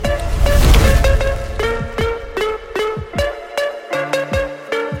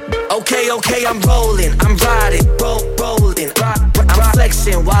I'm rolling, I'm riding, rolling, I'm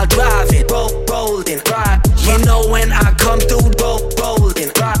flexing while driving, rolling, you know when I come through,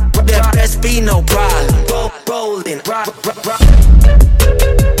 rolling, there best be no problem, rolling,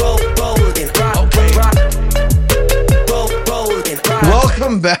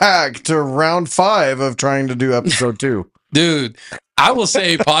 Welcome back to round 5 of trying to do episode 2. Dude, I will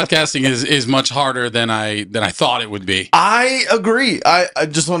say podcasting is much harder than I thought it would be. I agree. I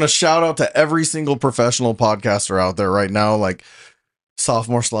just want to shout out to every single professional podcaster out there right now. Like,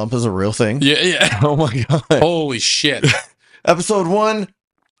 sophomore slump is a real thing. Yeah. Oh my God. Holy shit. Episode 1,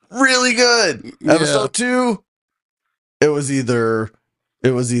 really good. Episode 2, it was either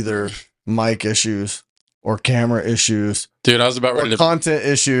mic issues or camera issues. Dude, I was about ready to content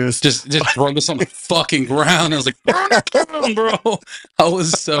issues. Just throw this on the fucking ground. I was like, burn it down, bro. I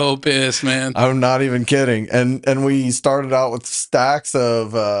was so pissed, man. I'm not even kidding. And we started out with stacks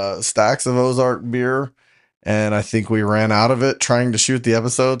of Ozark beer, and I think we ran out of it trying to shoot the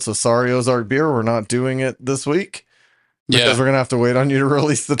episode. So sorry, Ozark beer, we're not doing it this week. Because we're gonna have to wait on you to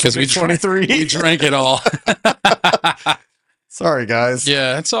release the 2023. We drank it all. Sorry, guys.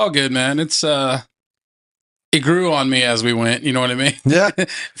 Yeah, it's all good, man. It's it grew on me as we went. You know what I mean? Yeah.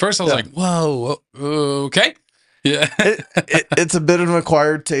 First, I was like, "Whoa, okay." Yeah. It's a bit of an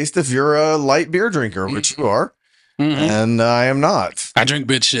acquired taste if you're a light beer drinker, which you are, and I am not. I drink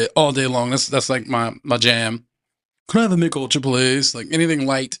bitch shit all day long. That's like my jam. Can I have a Mick Ultra, please? Like anything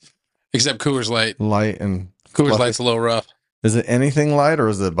light, except Coors Light. Light and Coors Light's a little rough. Is it anything light or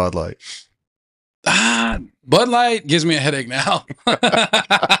is it Bud Light? Bud Light gives me a headache now.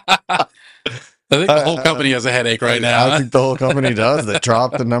 I think the whole company has a headache right now. I think the whole company does. They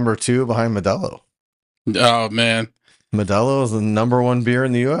dropped the number 2 behind Modelo. Oh, man. Modelo is the number 1 beer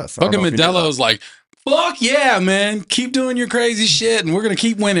in the U.S. Fucking Modelo's like, fuck yeah, man. Keep doing your crazy shit, and we're going to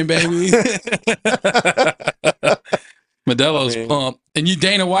keep winning, baby. Modelo's pumped. And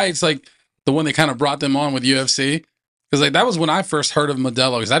Dana White's like the one that kind of brought them on with UFC. Because like that was when I first heard of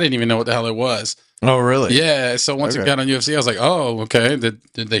Modelo, because I didn't even know what the hell it was. Oh, really? Yeah. So once it got on UFC, I was like, oh, okay. Did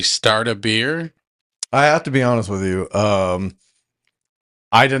they start a beer? I have to be honest with you. I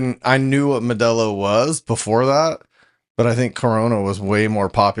knew what Modelo was before that, but I think Corona was way more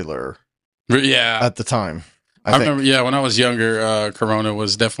popular. Yeah. At the time. I remember, when I was younger, Corona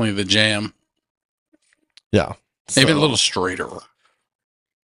was definitely the jam. Yeah. Maybe a little straighter.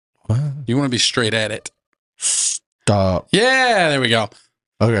 What? You want to be straight at it. Stop. Yeah, there we go.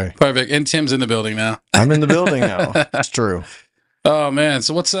 Okay. Perfect. And Tim's in the building now. I'm in the building now. That's true. Oh man,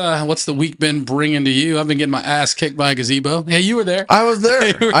 so what's the week been bringing to you? I've been getting my ass kicked by a gazebo. Hey, you were there. I was there.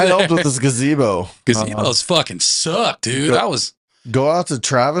 I helped with this gazebo. Gazebos fucking suck, dude. Go out to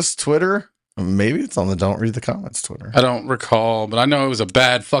Travis Twitter. Maybe it's on the Don't Read the Comments Twitter. I don't recall, but I know it was a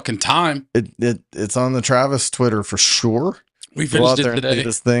bad fucking time. It's on the Travis Twitter for sure. We finished it today. And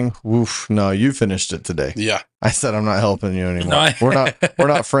this thing. Woof. No, you finished it today. Yeah. I said I'm not helping you anymore. No, we're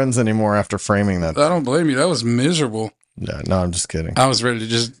not friends anymore after framing that. I don't blame you. That was miserable. Yeah, no, I'm just kidding. I was ready to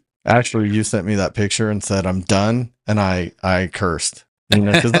just... Actually, you sent me that picture and said, I'm done. And I cursed.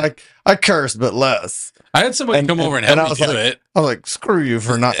 Because I cursed, but less. I had somebody come over and help me do it. I was like, screw you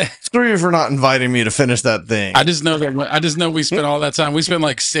for not inviting me to finish that thing. I just know we spent all that time. We spent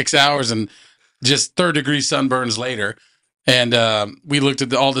like 6 hours and just 3rd-degree sunburns later. And we looked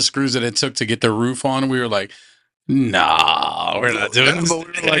at all the screws that it took to get the roof on. And we were like, nah, we're not doing this. But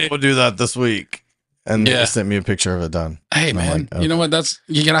we were like, we'll do that this week. And they sent me a picture of it done. Hey, and man, like, okay. You know what?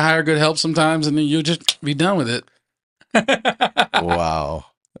 You got to hire good help sometimes, and then you'll just be done with it. Wow.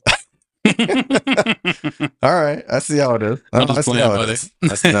 All right. I see how it is. I see how it is.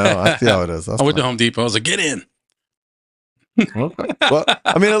 I see how it is. I went to Home Depot. I was like, get in. Okay. Well,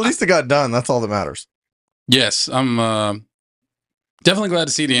 I mean, at least it got done. That's all that matters. Yes. I'm definitely glad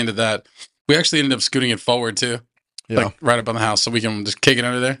to see the end of that. We actually ended up scooting it forward, too. Yeah. Like right up on the house, so we can just kick it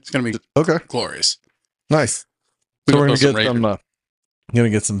under there. It's going to be glorious. Nice. So we're gonna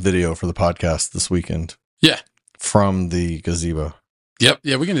get some video for the podcast this weekend. Yeah, from the gazebo. Yep.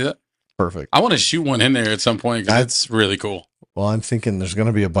 Yeah, we can do that. Perfect. I want to shoot one in there at some point because it's really cool. Well, I'm thinking there's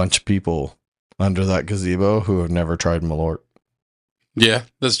gonna be a bunch of people under that gazebo who have never tried Malort. Yeah,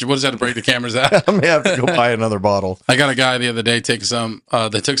 what does that to break the cameras out? I may have to go buy another bottle. I got a guy the other day take some.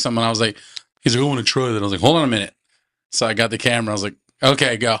 They took some, and I was like, he's like, I want to try that. I was like, hold on a minute. So I got the camera. I was like,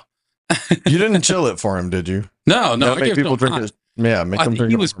 okay, go. You didn't chill it for him, did you? No. Make people drink it. Yeah, make them drink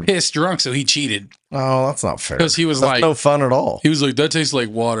it. He was pissed drunk, so he cheated. Oh, that's not fair. Because he was that's no fun at all. He was like, that tastes like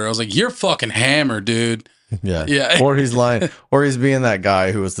water. I was like, you're fucking hammered, dude. Yeah. Or he's lying. Or he's being that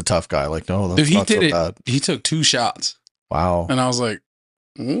guy who was the tough guy. Like, no, that's not so bad. He took 2 shots. Wow. And I was like,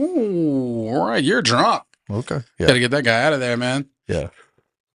 Ooh, all right. You're drunk. Okay. Got to get that guy out of there, man. Yeah.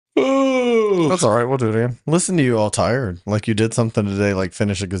 Ooh. That's all right. We'll do it again. Listen to you all tired. Like you did something today, like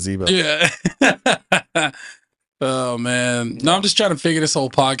finish a gazebo. Yeah. Oh, man. No, I'm just trying to figure this whole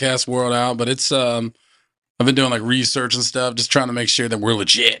podcast world out, but it's, I've been doing like research and stuff, just trying to make sure that we're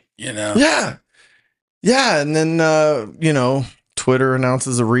legit, you know? Yeah. Yeah. And then, Twitter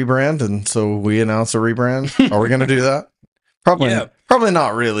announces a rebrand. And so we announce a rebrand. Are we going to do that? Probably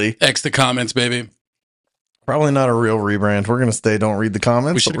not really. X the comments, baby. Probably not a real rebrand. We're going to stay Don't Read the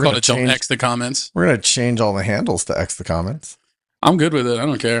Comments. We should have called it Don't X the Comments. We're going to change all the handles to X the Comments. I'm good with it. I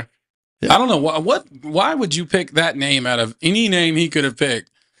don't care. Yeah. I don't know why would you pick that name out of any name he could have picked?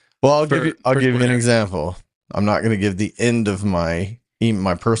 Well, I'll give you an example. I'm not going to give the end of my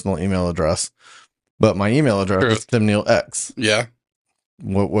personal email address, but my email address is TimNeilX. Yeah.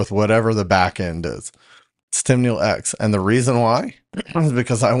 With whatever the back end is. It's TimNeilX. And the reason why is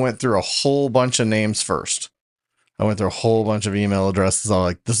because I went through a whole bunch of names first. I went through a whole bunch of email addresses. I'm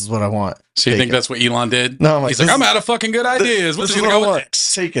like, this is what I want. So you think that's what Elon did? No, I'm like, he's like, I'm out of fucking good ideas. This is what I want.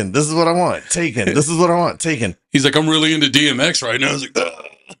 Taken. This is what I want. Taken. This is what I want. Taken. He's like, I'm really into DMX right now. I was like,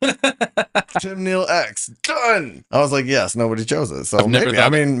 TimNeilX. Done. I was like, yes, nobody chose it. So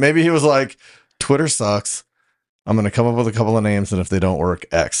maybe he was like, Twitter sucks. I'm going to come up with a couple of names, and if they don't work,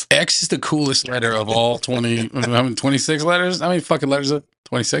 X. X is the coolest letter of all 26 letters? How many fucking letters is it?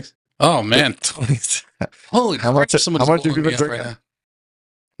 26? Oh, man. 26. Holy how much have you been drinking? Right,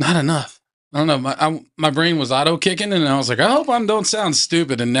 not enough. I don't know. My brain was auto kicking, and I was like, I hope I don't sound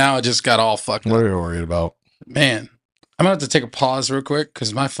stupid. And now it just got all fucked up. What are you worried about? Man, I'm going to have to take a pause real quick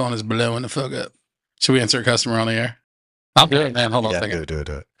because my phone is blowing the fuck up. Should we answer a customer on the air? I'll do it, man. Hold on a second. Do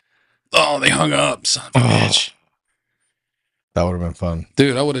it. Oh, they hung up, son of a bitch. That would have been fun.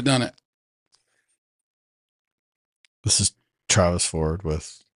 Dude, I would have done it. This is Travis Ford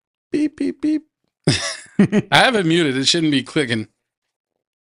with beep, beep, beep. I have it muted. It shouldn't be clicking.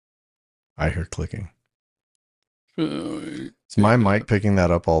 I hear clicking. Is my mic picking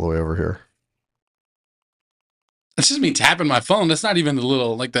that up all the way over here? It's just me tapping my phone. That's not even the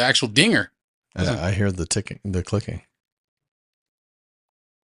little, like the actual dinger. I hear the clicking.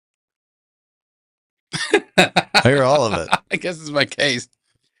 I hear all of it. I guess it's my case.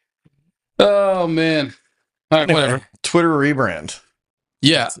 Oh, man. All right, whatever. Twitter rebrand.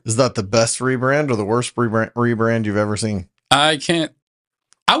 Yeah. Is that the best rebrand or the worst rebrand you've ever seen? I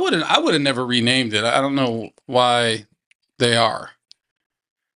would have never renamed it. I don't know why they are.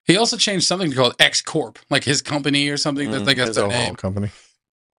 He also changed something called X Corp, like his company or something. That's like that's their name. Company.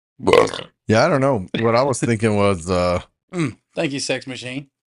 Yeah, I don't know. What I was thinking was thank you, sex machine.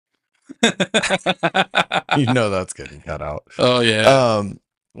 That's getting cut out. Oh yeah.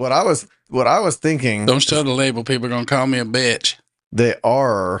 What I was thinking. Don't show the label. People are gonna call me a bitch. They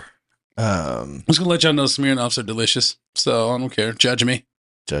are. I'm just gonna let y'all know Smirnoffs are delicious. So I don't care. Judge me.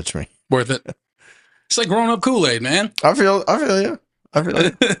 Worth it. It's like growing up Kool-Aid, man. I feel you.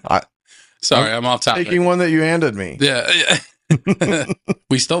 Sorry, I'm off topic. Taking one that you handed me. Yeah.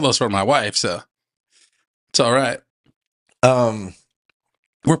 We stole those from my wife, so it's all right.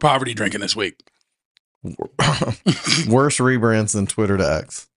 We're poverty drinking this week. Worse rebrands than Twitter to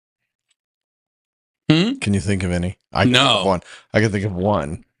X. Can you think of any? I can think of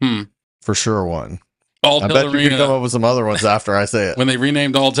one. For sure, one. Alltel I bet Arena. you can come up with some other ones after I say it. When they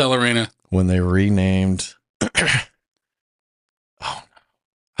renamed Alltel Arena. When they renamed.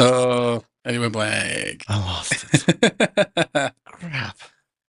 Anyway, blank. I lost it. Crap.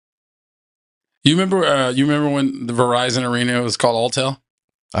 You remember when the Verizon Arena was called Alltel?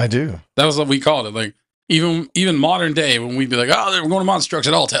 I do. That was what we called it. Like even modern day when we'd be like, oh, we're going to Monster Trucks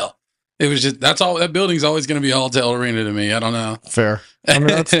at Alltel. It was just that's all. That building's always going to be Alltel Arena to me. I don't know. Fair. I mean,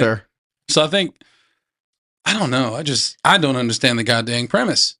 that's fair. So I don't know. I don't understand the goddamn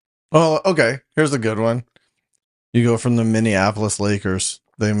premise. Well, okay. Here's a good one. You go from the Minneapolis Lakers.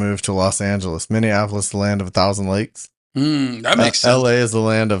 They move to Los Angeles. Minneapolis, the land of 1,000 lakes. That makes sense. LA is the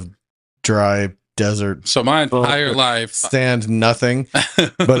land of dry desert. So my entire life stand nothing,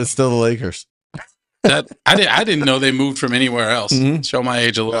 but it's still the Lakers. I didn't know they moved from anywhere else. Mm-hmm. Show my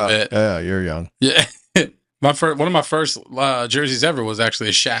age a little bit. Yeah, you're young. Yeah. One of my first jerseys ever was actually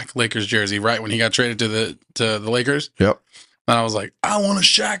a Shaq Lakers jersey, right when he got traded to the Lakers. Yep. And I was like, I want a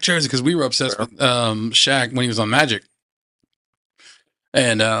Shaq jersey because we were obsessed with Shaq when he was on Magic.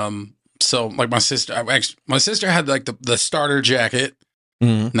 And so like my sister had like the starter jacket,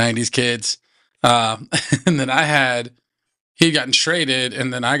 90s kids. And then he'd gotten traded,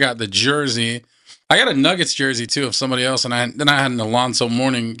 and then I got the jersey. I got a Nuggets jersey too of somebody else, and I had an Alonzo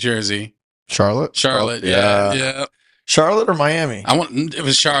Mourning jersey. Charlotte, yeah. Charlotte or Miami? It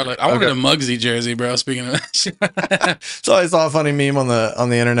was Charlotte. I wanted a Muggsy jersey, bro. Speaking of that. So I saw a funny meme on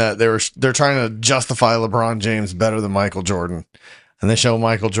the internet. They're trying to justify LeBron James better than Michael Jordan, and they show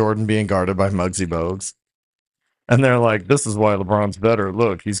Michael Jordan being guarded by Muggsy Bogues, and they're like, "This is why LeBron's better.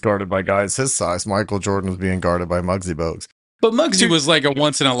 Look, he's guarded by guys his size. Michael Jordan was being guarded by Muggsy Bogues." But Muggsy was like a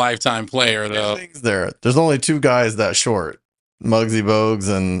once in a lifetime player, though. There's only two guys that short: Muggsy Bogues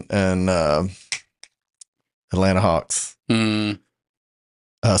and Atlanta Hawks.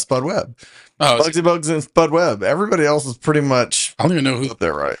 Spud Webb. Oh, Muggsy Bogues and Spud Webb. Everybody else is pretty much. I don't even know who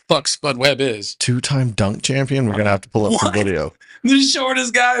they're right. Fuck Spud Webb is. 2-time dunk champion. We're gonna have to pull up some video. The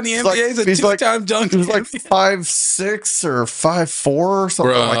shortest guy in the NBA is a 2-time dunk. He was like 5'6" or 5'4" or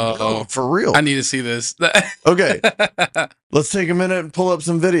something. Bro, like no, for real. I need to see this. Okay, let's take a minute and pull up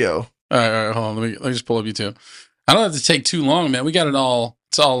some video. All right, hold on. Let me just pull up YouTube. I don't have to take too long, man. We got it all.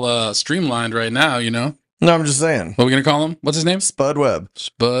 It's all streamlined right now, you know. No, I'm just saying. What are we gonna call him? What's his name? Spud Webb.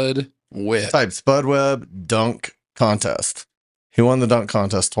 Spud Webb. Type Spud Webb dunk contest. He won the dunk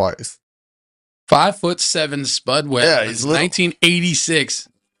contest twice. 5'7" Spud Webb. Yeah, he's 1986.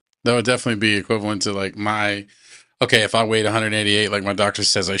 That would definitely be equivalent to like my. Okay, if I weighed 188, like my doctor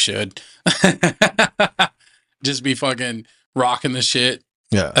says I should, just be fucking rocking the shit.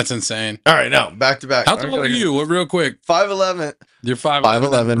 Yeah, that's insane. All right, now back to back. How tall are you? Real quick. 5'11". You're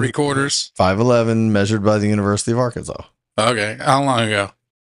 5'11", 3/4. 5'11", measured by the University of Arkansas. Okay, how long ago?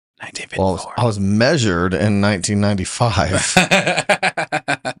 1954. Well, I was measured in 1995.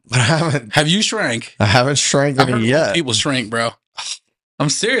 But I haven't. Have you shrank? I haven't shrank any yet. People shrink, bro. I'm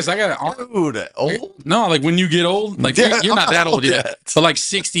serious. I got dude, old? No, like when you get old, like you're not that old yet. But like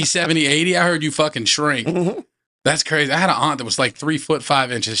 60, 70, 80, I heard you fucking shrink. Mm-hmm. That's crazy. I had an aunt that was like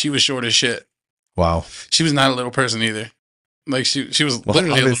 3'5". She was short as shit. Wow. She was not a little person either. Like she was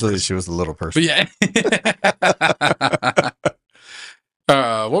literally obviously she was a little person. But yeah.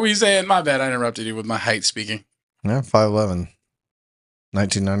 What were you saying? My bad. I interrupted you with my height speaking. Yeah, 5'11".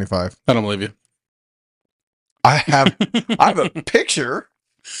 1995. I don't believe you. I have a picture.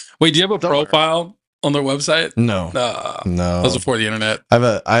 Wait, do you have a profile on their website? No. No. That was before the internet. I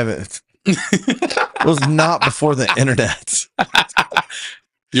have it. It was not before the internet.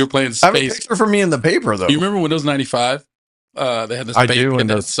 You were playing space. I have a picture for me in the paper, though. You remember Windows 95? They had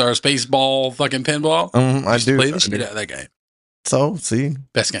this space ball fucking pinball. I do. Play the shit out of that game. So, see?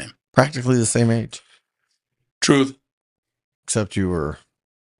 Best game. Practically the same age. Truth. Except you were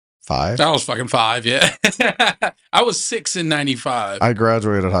 5? I was fucking 5, yeah. I was 6 in 95. I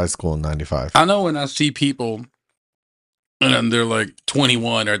graduated high school in 95. I know when I see people and they're like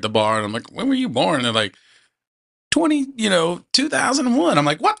 21 or at the bar, and I'm like, when were you born? And they're like, 2001. I'm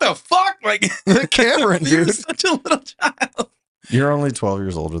like, what the fuck? Like, Cameron, dude. You're such a little child. You're only 12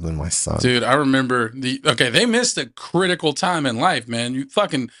 years older than my son. Dude, I remember they missed a critical time in life, man. You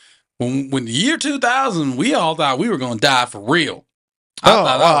fucking, when the year 2000, we all thought we were going to die for real.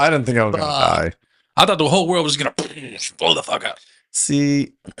 I didn't think I was going to die. I thought the whole world was going to blow the fuck up.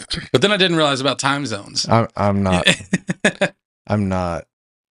 See, but then I didn't realize about time zones. I'm not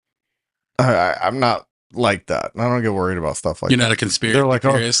like that. I don't get worried about stuff like that. You're not a conspiracy They're like,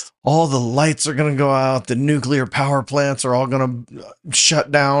 theorist. all the lights are going to go out. The nuclear power plants are all going to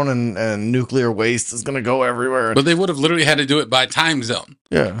shut down and nuclear waste is going to go everywhere. But they would have literally had to do it by time zone.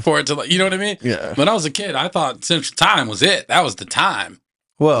 Yeah. For it to, you know what I mean? Yeah. When I was a kid, I thought Central Time was it. That was the time.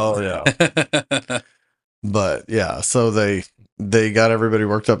 Well, yeah. But yeah, so they got everybody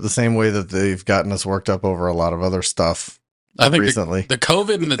worked up the same way that they've gotten us worked up over a lot of other stuff. I think recently the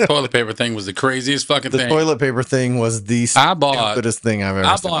COVID and the toilet paper thing was the craziest fucking thing. The toilet paper thing was the stupidest thing I've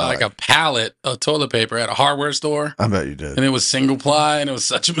ever seen. I bought like a pallet of toilet paper at a hardware store. I bet you did. And it was single ply, and it was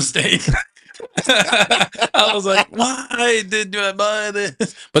such a mistake. I was like, why did I buy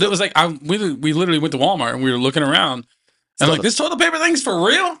this? But it was like, we literally went to Walmart and we were looking around, and like, this toilet paper thing's for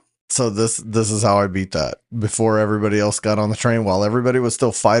real? So this is how I beat that. Before everybody else got on the train, while everybody was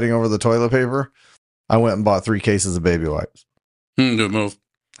still fighting over the toilet paper, I went and bought 3 cases of baby wipes. Good move.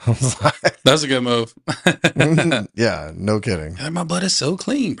 That's a good move. Yeah, no kidding. My butt is so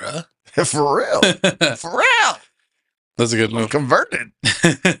clean, bro. For real. For real. That's a good move. I'm converted.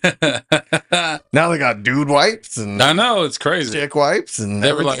 Now they got dude wipes and I know, it's crazy. Chick wipes and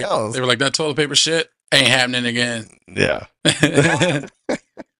everything else. They were like, that toilet paper shit ain't happening again. Yeah. That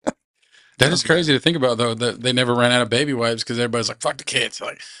is crazy to think about, though, that they never ran out of baby wipes because everybody's like, fuck the kids.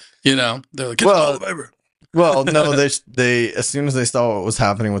 Like, they're like, get the toilet paper. Well, no, they as soon as they saw what was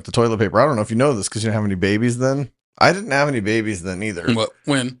happening with the toilet paper, I don't know if you know this because you didn't have any babies then. I didn't have any babies then either. What?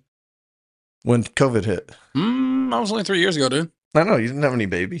 When COVID hit. I was only 3 years ago, dude. I know you didn't have any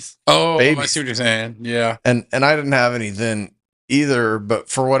babies. Oh, I Babies. see what you're saying. Yeah. And I didn't have any then either, but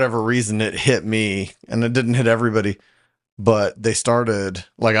for whatever reason it hit me, and it didn't hit everybody. But they started,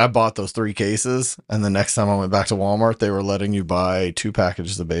 like, I bought those 3 cases, and the next time I went back to Walmart, they were letting you buy 2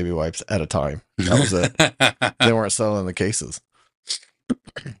 packages of baby wipes at a time. That was it. They weren't selling the cases.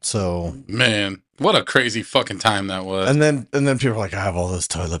 So, man, what a crazy fucking time that was. and then people are like, I have all this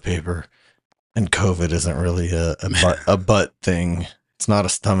toilet paper, and COVID isn't really a butt thing. It's not a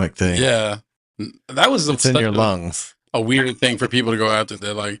stomach thing. Yeah. That was It's in your lungs. a weird thing for people to go out there.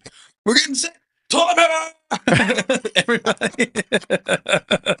 They're like, we're getting sick. Toilet paper. Everybody.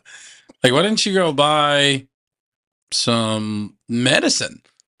 Like, why didn't you go buy some medicine?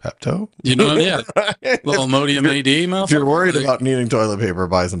 Pepto? You know, yeah. Little Imodium AD, If you're worried about needing toilet paper,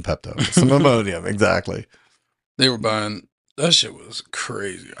 buy some Pepto. Some Imodium, exactly. They were buying, that shit was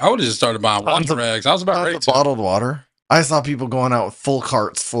crazy. I would have just started buying Tons water of- bags. I was about ready to. Bottled water. I saw people going out with full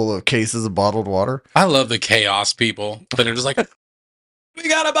carts full of cases of bottled water. I love the chaos people that are just like, we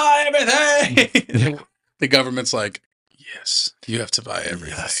gotta buy everything. The government's like, yes, you have to buy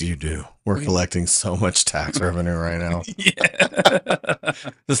everything. Yes, you do. We're collecting so much tax revenue right now. Yeah.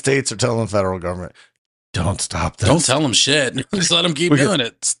 The states are telling the federal government, don't stop this. Don't tell them shit. Just let them keep We doing get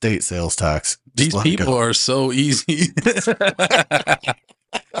it. State sales tax. Just These let it people go. are so easy.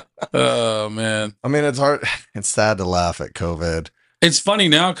 Oh, man. I mean, it's hard. It's sad to laugh at COVID. It's funny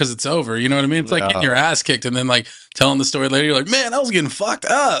now because it's over. You know what I mean? It's like getting your ass kicked and then like telling the story later. You're like, man, I was getting fucked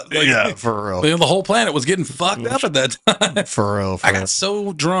up. Like, for real. you know, the whole planet was getting fucked up at that time. For real. I got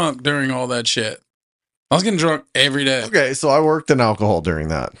so drunk during all that shit. I was getting drunk every day. Okay, so I worked in alcohol during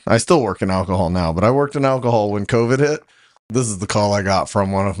that. I still work in alcohol now, but I worked in alcohol when COVID hit. This is the call I got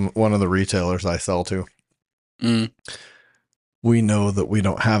from one of the retailers I sell to. Mm. We know that we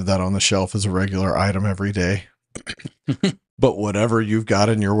don't have that on the shelf as a regular item every day. But whatever you've got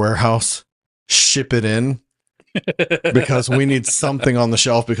in your warehouse, ship it in because we need something on the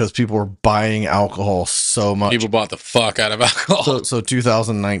shelf because people are buying alcohol so much. People bought the fuck out of alcohol. So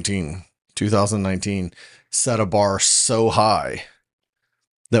 2019 set a bar so high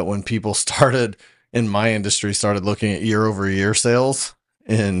that when people started in my industry started looking at year over year sales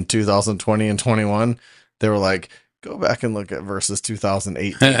in 2020 and 21, they were like, go back and look at versus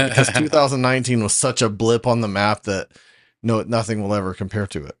 2018 because 2019 was such a blip on the map that nothing will ever compare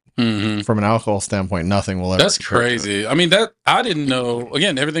to it. Mm-hmm. From an alcohol standpoint, nothing will ever. That's crazy. I mean, that I didn't know.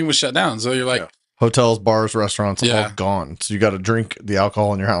 Again, everything was shut down. So you're like, hotels, bars, restaurants, Yeah. all gone. So you got to drink the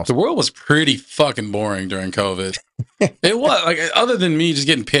alcohol in your house. the world was pretty fucking boring during COVID. It was like, other than me just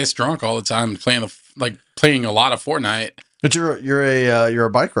getting pissed drunk all the time, playing a lot of Fortnite. But you're a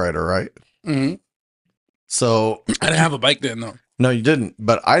bike rider, right? Mm-hmm. So I didn't have a bike then though. no, you didn't,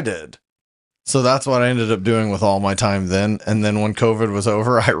 but I did. So that's what I ended up doing with all my time then. And then when COVID was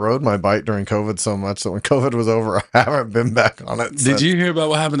over, I rode my bike during COVID so much that when COVID was over, I haven't been back on it. Did you hear about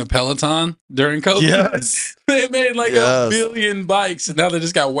what happened to Peloton during COVID? Yes. They made like Yes. 1 billion bikes and now they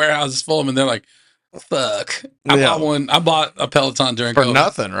just got warehouses full of them and they're like, fuck. I Yeah. bought one. I bought a Peloton during For COVID.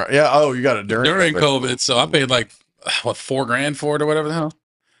 nothing, right? Yeah. Oh, you got it During COVID. So I paid like what, $4,000 for it or whatever the hell.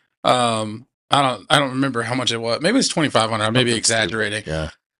 I don't remember how much it was. Maybe it's 2,500. I may be exaggerating.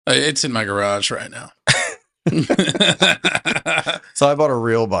 Yeah. It's in my garage right now. So I bought a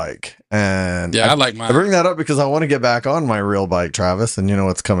real bike, and Yeah, I like I mine. bring that up because I want to get back on my real bike, Travis. And you know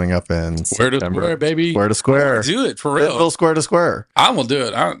what's coming up in Square to September. square, baby. Square to square. Do it for real. Fayetteville Square to Square. I will do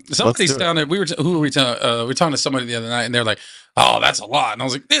it. Somebody's do it. down there. Who were we talking? We were talking to somebody the other night, and they're like, "Oh, that's a lot." And I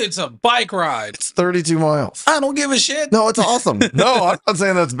was like, "Dude, it's a bike ride. It's 32 miles. I don't give a shit. No, it's awesome. No, I'm not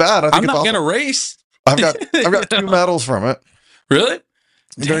saying that's bad. I think I'm it's not awesome. gonna race." I've got 2 medals from it Really?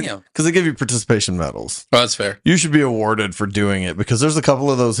 Damn. because they give you participation medals. Oh, that's fair. You should be awarded for doing it because there's a couple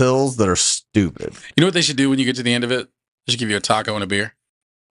of those hills that are stupid. You know what they should do when you get to the end of it? They should give you a taco and a beer.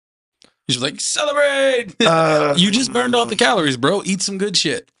 You should be like, celebrate. You just burned off the calories, bro. Eat some good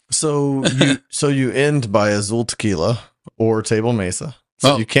shit. So you end by Azul Tequila or Table Mesa,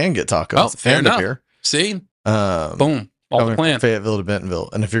 so Oh. you can get tacos Oh, fair and a enough. beer. See? Um, Boom. All coming the from plan. Fayetteville to Bentonville,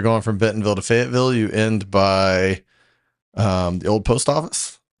 and if you're going from Bentonville to Fayetteville, you end by the old post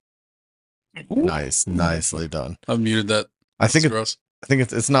office. Ooh. Nicely done. I've muted that. I think That's gross.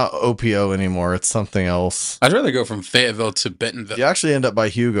 it's not OPO anymore. It's something else. I'd rather go from Fayetteville to Bentonville. You actually end up by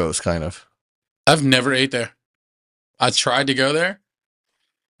Hugo's, kind of. I've never ate there. I tried to go there,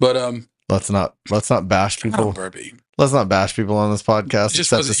 but Let's not bash people. burpee. Let's not bash people on this podcast, It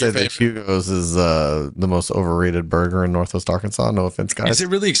just except to wasn't say your that favorite. Hugo's is the most overrated burger in Northwest Arkansas. No offense, guys. Is it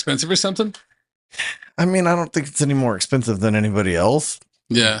really expensive or something? I mean, I don't think it's any more expensive than anybody else.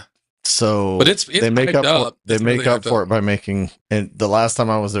 Yeah. So, But it's they make hyped up. up. They It's make really up hyped for it by making. And the last time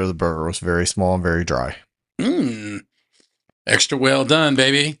I was there, the burger was very small and very dry. Extra well done,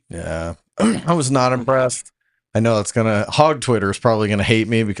 baby. Yeah, I was not impressed. I know it's Hog Twitter is probably gonna hate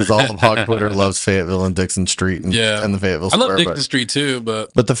me because all of Hog Twitter loves Fayetteville and Dixon Street and the Fayetteville I Square. love Dixon Street too,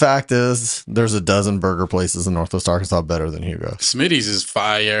 but the fact is, there's a dozen burger places in Northwest Arkansas better than Hugo's. Smitty's is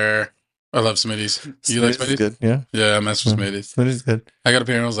fire. I love Smitty's. You like Smitty's? Good, yeah. Yeah, I mess with Smitty's. Smitty's good. I got up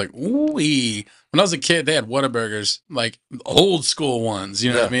here and I was like, ooh. When I was a kid, they had Whataburgers, like old school ones.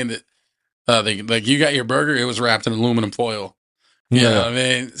 You know what I mean? Like you got your burger, it was wrapped in aluminum foil. You know what I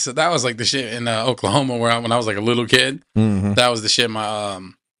mean? So that was like the shit in Oklahoma when I was like a little kid. Mm-hmm. That was the shit. My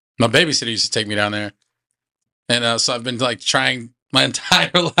babysitter used to take me down there, and so I've been like trying my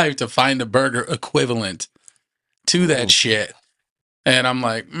entire life to find a burger equivalent to that shit. And I'm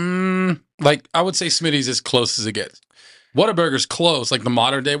like, like I would say Smitty's as close as it gets. Whataburger's close, like the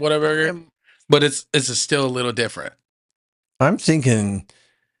modern day Whataburger, but it's still a little different. I'm thinking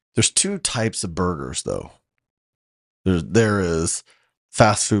there's two types of burgers though. There is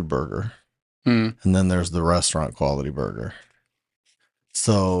fast food burger, and then there's the restaurant quality burger.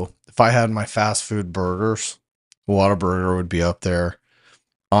 So if I had my fast food burgers, Whataburger would be up there.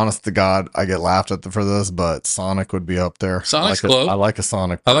 Honest to God, I get laughed at for this, but Sonic would be up there. Sonic's close. I like a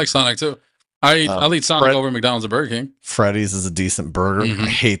Sonic. I like Sonic too. I'll eat Sonic over McDonald's or Burger King. Freddy's is a decent burger. I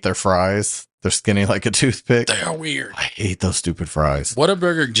hate their fries. They're skinny like a toothpick. They are weird. I hate those stupid fries.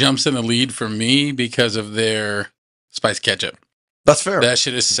 Whataburger jumps in the lead for me because of their spice ketchup. That's fair. That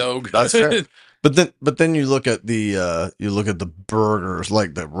shit is so good. That's fair. But then you look at the burgers,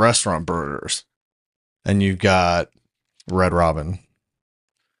 like the restaurant burgers, and you got Red Robin.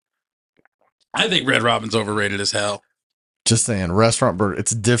 I think Red Robin's overrated as hell. Just saying, restaurant burger,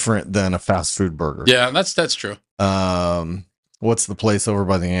 it's different than a fast food burger. Yeah, that's true. What's the place over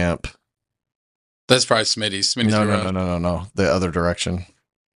by the Amp? That's probably Smitty's. No. The other direction.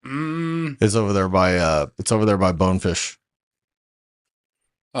 It's over there by Bonefish.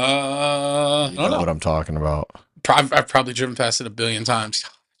 I don't know what I'm talking about. I've probably driven past it a billion times.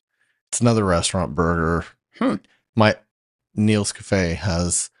 It's another restaurant burger. My Neil's Cafe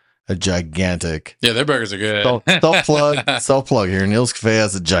has a gigantic. Yeah, their burgers are good. Self plug here. Neil's Cafe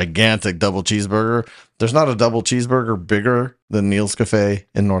has a gigantic double cheeseburger. There's not a double cheeseburger bigger than Neil's Cafe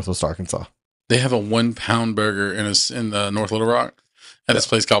in Northwest Arkansas. They have a 1 pound burger in the North Little Rock at this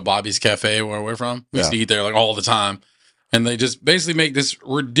place called Bobby's Cafe, where we're from. We used to eat there like all the time. And they just basically make this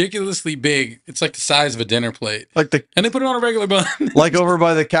ridiculously big. It's like the size of a dinner plate. And they put it on a regular bun. Like over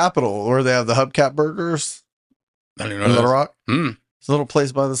by the Capitol, where they have the Hubcap burgers. I don't even know. In Little Rock? It's a little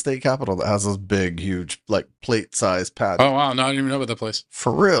place by the state capitol that has those big, huge, like plate-sized patties. Oh, wow. No, I didn't even know about that place.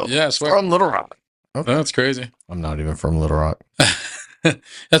 For real? Yeah, I swear. From Little Rock. Okay. That's crazy. I'm not even from Little Rock.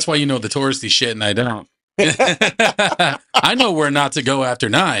 That's why you know the touristy shit and I don't. I know where not to go after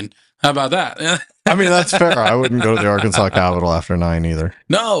 9. How about that? I mean, that's fair. I wouldn't go to the Arkansas Capitol after 9 either.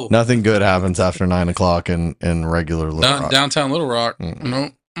 No. Nothing good happens after 9 o'clock in regular Little Rock. Downtown Little Rock.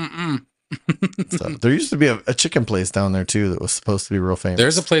 No. So, there used to be a chicken place down there too that was supposed to be real famous.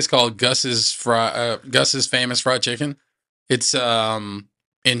 There's a place called Gus's Famous Fried Chicken. It's in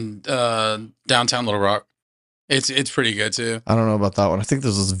downtown Little Rock. It's pretty good too. I don't know about that one. I think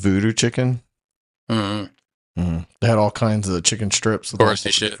this was Voodoo Chicken. They had all kinds of chicken strips with all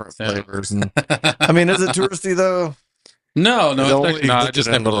different flavors. And, I mean, is it touristy though? No, it's just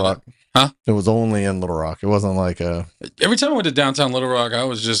in Little Rock. Huh? It was only in Little Rock. It wasn't like a. Every time I went to downtown Little Rock, I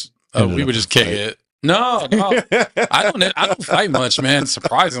was just we would just kick it. No, I don't fight much, man.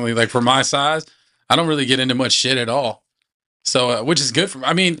 Surprisingly, like for my size, I don't really get into much shit at all. So, which is good for me.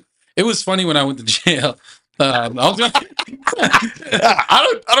 I mean, it was funny when I went to jail. I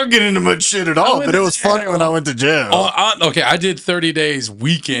don't get into much shit at all, but it was funny when I went to jail. Okay, I did 30 days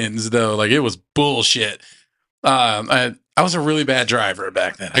weekends though. Like it was bullshit. I was a really bad driver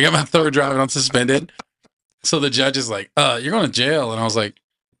back then. I got my 3rd driving on suspended. So the judge is like, you're going to jail. And I was like,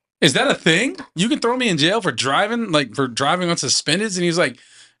 is that a thing? You can throw me in jail for driving on suspended? And he's like,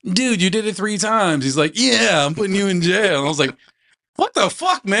 dude, you did it 3 times. He's like, yeah, I'm putting you in jail. And I was like, what the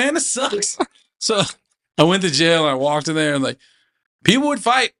fuck, man? This sucks. So I went to jail and I walked in there and like people would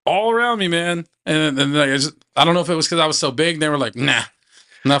fight all around me, man. And like, I don't know if it was because I was so big. They were like, nah,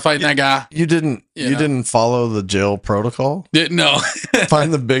 I'm not fighting that guy. You didn't follow the jail protocol? No.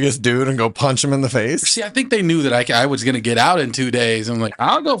 Find the biggest dude and go punch him in the face? See, I think they knew that I was going to get out in 2 days. I'm like,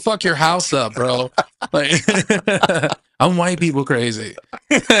 I'll go fuck your house up, bro. Like, I'm white people crazy.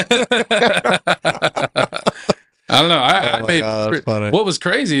 I don't know. Oh my God, that's funny. What was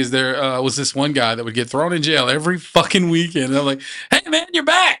crazy is there was this one guy that would get thrown in jail every fucking weekend. And I'm like, hey man, you're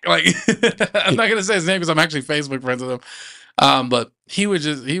back. Like, I'm not gonna say his name because I'm actually Facebook friends with him. But he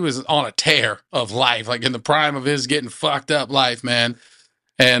was on a tear of life, like in the prime of his getting fucked up life, man.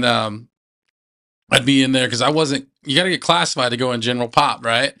 And I'd be in there because you got to get classified to go in general pop,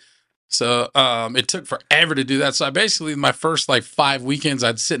 right? So it took forever to do that. So I basically, my first like 5 weekends,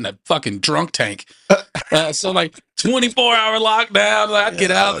 I'd sit in a fucking drunk tank. So like 24-hour lockdown, I'd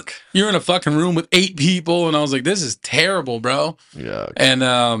get out. You're in a fucking room with 8 people. And I was like, this is terrible, bro. Yeah.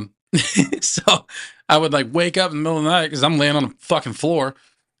 And so I would like wake up in the middle of the night because I'm laying on the fucking floor.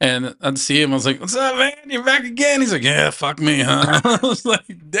 And I'd see him. I was like, what's up, man? You're back again. He's like, yeah, fuck me, huh? I was like,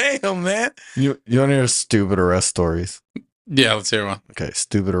 damn, man. You want to hear stupid arrest stories? Yeah, let's hear one. Okay,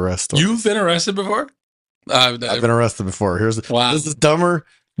 stupid arrest stories. You've been arrested before? I've been arrested before. Wow. This is dumber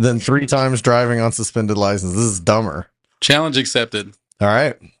than 3 times driving on suspended license. This is dumber. Challenge accepted. All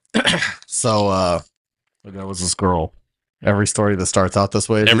right. So there was this girl. Every story that starts out this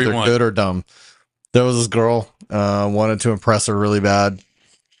way is either good or dumb. There was this girl, wanted to impress her really bad.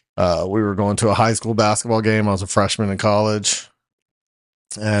 We were going to a high school basketball game. I was a freshman in college.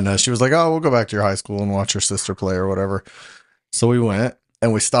 And she was like, oh, we'll go back to your high school and watch your sister play or whatever. So we went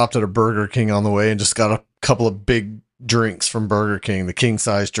and we stopped at a Burger King on the way and just got a couple of big drinks from Burger King, the king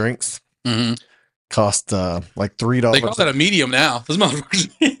size drinks. Mm-hmm. Cost like $3. They call that a medium now. Those motherfuckers.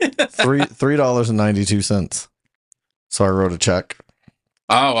 $3.92. So I wrote a check.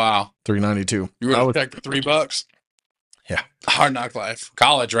 Oh, wow. $3.92. You wrote a check for $3? Yeah. Hard knock life.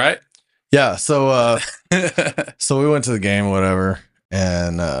 College, right? Yeah. So so we went to the game, whatever.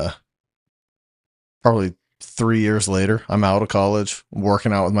 And probably 3 years later, I'm out of college,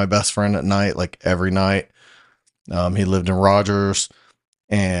 working out with my best friend at night, like every night. He lived in Rogers,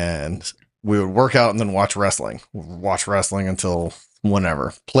 and we would work out and then watch wrestling. Watch wrestling until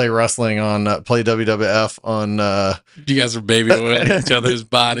whenever. Play wrestling on, play WWF on. You guys are baby oiling each other's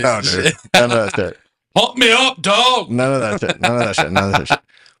bodies. No, dude. None of that shit. Pump me up, dog. None of that shit. None of that shit. None of that shit.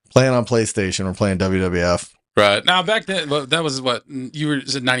 Playing on PlayStation or playing WWF. Right. Now, back then, that was what, you were,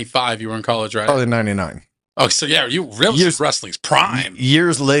 is it 95? You were in college, right? Probably 99. Oh, so yeah, you really wrestling's prime.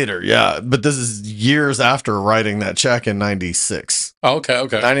 Years later, yeah. But this is years after writing that check in 96. Oh,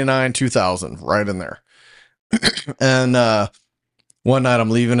 okay. 99, 2000, right in there. And one night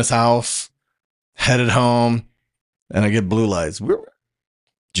I'm leaving his house, headed home, and I get blue lights. Do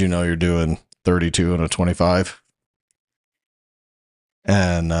you know you're doing 32 and a 25?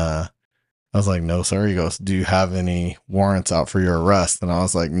 And I was like, no, sir. He goes, do you have any warrants out for your arrest? And I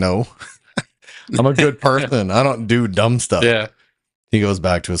was like, no. I'm a good person. I don't do dumb stuff. Yeah. He goes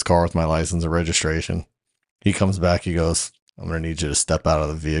back to his car with my license and registration. He comes back. He goes, I'm going to need you to step out of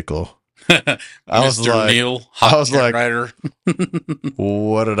the vehicle. I was like, Neil, I was like, writer.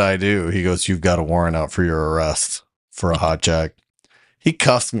 what did I do? He goes, you've got a warrant out for your arrest for a hot check. He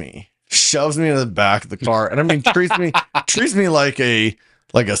cuffs me, shoves me in the back of the car. And I mean, treats me like a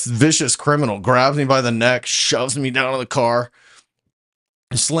vicious criminal, grabs me by the neck, shoves me down in the car,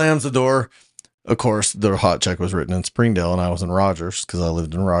 slams the door. Of course, the hot check was written in Springdale, and I was in Rogers because I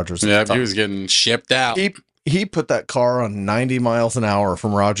lived in Rogers. Yeah, he was getting shipped out. He put that car on 90 miles an hour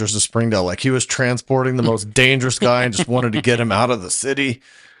from Rogers to Springdale, like he was transporting the most dangerous guy and just wanted to get him out of the city.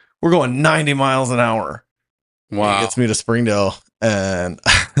 We're going 90 miles an hour. Wow. He gets me to Springdale, and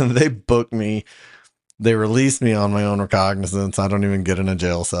they booked me. They released me on my own recognizance. I don't even get in a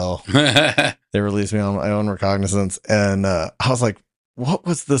jail cell. They released me on my own recognizance, and I was like, what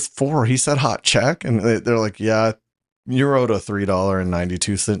was this for? He said hot check. And they're like, yeah, you wrote a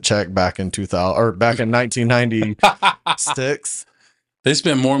 $3.92 check back in 2000 or back in 1996. They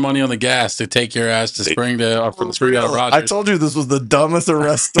spent more money on the gas to take your ass to Springdale or from Springdale to Rogers. I told you this was the dumbest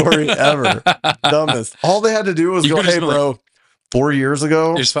arrest story ever. Dumbest. All they had to do was go, hey, bro, 4 years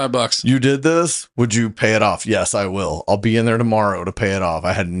ago, here's $5. You did this. Would you pay it off? Yes, I will. I'll be in there tomorrow to pay it off.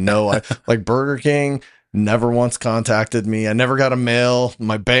 I had like Burger King never once contacted me. I never got a mail.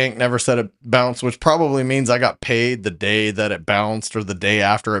 My bank never said it bounced, which probably means I got paid the day that it bounced or the day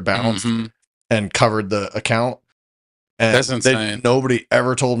after it bounced and covered the account. And that's insane. Nobody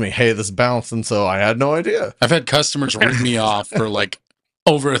ever told me, hey, this bounced. And so I had no idea. I've had customers ring me off for like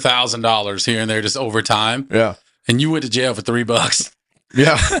over $1,000 here and there just over time. Yeah. And you went to jail for $3.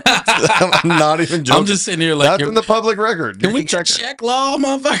 Yeah. I'm not even joking. I'm just sitting here like, that's in the public record. Can we check law,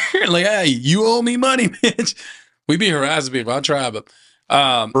 motherfucker? Like, hey, you owe me money, bitch. We be harassing people. I'll try, but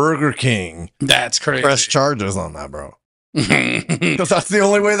Burger King. That's crazy. Press charges on that, bro. Because that's the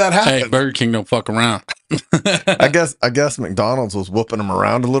only way that happens. Hey, Burger King don't fuck around. I guess McDonald's was whooping them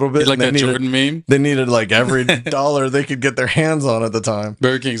around a little bit. It's like that Jordan meme. They needed like every dollar they could get their hands on at the time.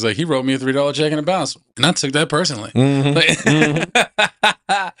 Burger King's like, he wrote me a $3 check and a bounce, and I took that personally.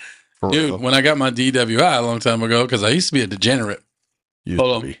 Dude, when I got my DWI a long time ago, because I used to be a degenerate.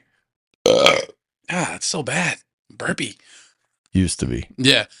 Hold on. It's so bad. Burpee. Used to be.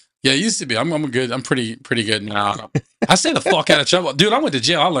 Yeah, it used to be. I'm good. I'm pretty good now. I stay the fuck out of trouble, dude. I went to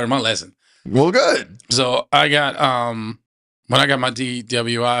jail. I learned my lesson. Well, good. So I got when I got my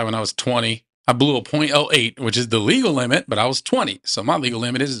DWI when I was 20, I blew a .08, which is the legal limit, but I was 20, so my legal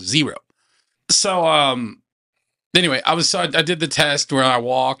limit is 0. So anyway, I did the test where I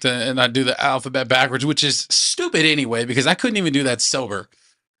walked and I do the alphabet backwards, which is stupid anyway because I couldn't even do that sober.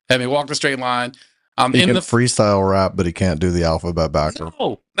 Had me walk the straight line. He can freestyle rap, but he can't do the alphabet backwards.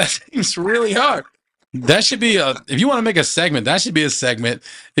 No, that seems really hard. That should be if you want to make a segment, that should be a segment.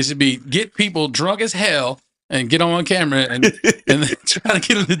 It should be get people drunk as hell and get on camera and try to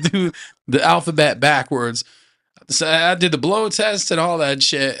get them to do the alphabet backwards. So I did the blow test and all that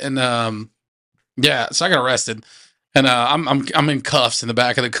shit, and so I got arrested, and I'm in cuffs in the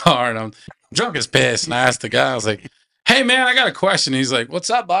back of the car, and I'm drunk as piss, and I asked the guy, I was like, "Hey man, I got a question." He's like, "What's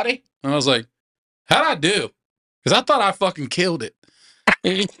up, buddy?" And I was like, "How'd I do?" Because I thought I fucking killed it.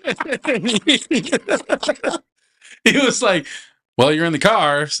 He was like, "Well, you're in the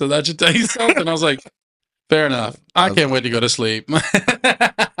car, so that should tell you something." I was like, "Fair enough. I can't wait to go to sleep." I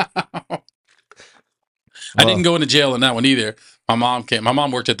didn't go into jail in that one either. My mom came. My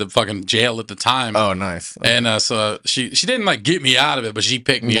mom worked at the fucking jail at the time. Oh, nice. Okay. And so she didn't like get me out of it, but she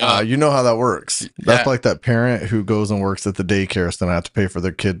picked me up. You know how that works. That's like that parent who goes and works at the daycare, so they have to pay for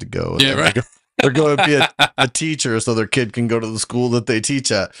their kid to go. Yeah, right. They're going to be a teacher so their kid can go to the school that they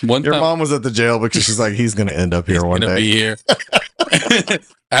teach at. Your mom was at the jail because she's like, he's going to end up here one day. Be here.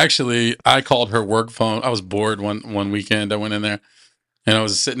 Actually, I called her work phone. I was bored one weekend. I went in there and I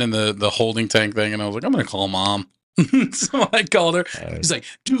was sitting in the holding tank thing, and I was like, I'm going to call mom. So I called her. She's like,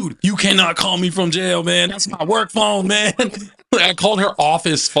 dude, you cannot call me from jail, man. That's my work phone, man. I called her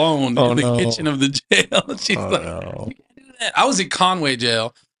office phone in the kitchen of the jail. She's like, you can't do that. I was at Conway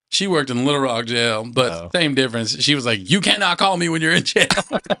jail. She worked in Little Rock jail, but same difference. She was like, you cannot call me when you're in jail. It's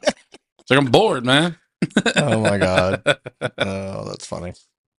like, I'm bored, man. Oh, my God. Oh, that's funny.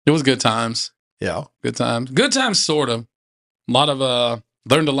 It was good times. Yeah. Good times. Good times, sort of. A lot of,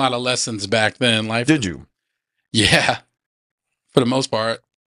 learned a lot of lessons back then. Life. Did you? Yeah. For the most part.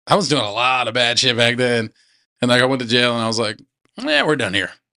 I was doing a lot of bad shit back then. And like, I went to jail and I was like, yeah, we're done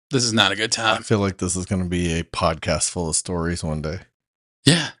here. This is not a good time. I feel like this is going to be a podcast full of stories one day.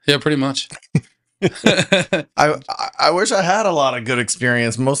 Yeah, pretty much. I wish I had a lot of good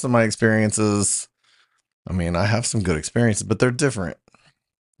experience. Most of my experiences, I mean, I have some good experiences, but they're different.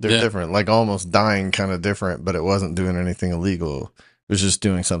 They're different, like almost dying kind of different, but it wasn't doing anything illegal. It was just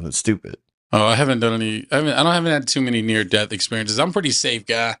doing something stupid. Oh, I haven't done any. I haven't had too many near-death experiences. I'm a pretty safe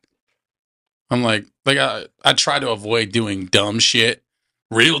guy. I'm like I try to avoid doing dumb shit,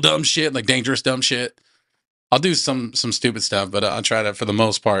 real dumb shit, like dangerous dumb shit. I'll do some stupid stuff, but I try to, for the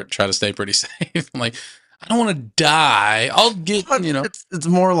most part, try to stay pretty safe. I'm like, I don't want to die. I'll get, It's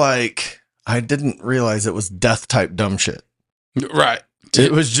more like I didn't realize it was death type dumb shit. Right.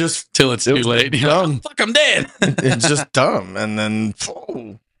 It was just till it's too late. Dumb. Fuck, I'm dead. It's just dumb, and then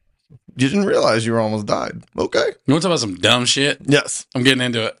you didn't realize you were almost died. Okay. You want to talk about some dumb shit? Yes. I'm getting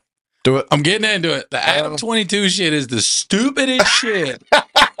into it. Do it. I'm getting into it. The Adam 22 shit is the stupidest shit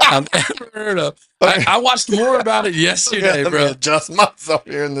I've ever heard of. Okay. I watched more about it yesterday, bro. Adjust myself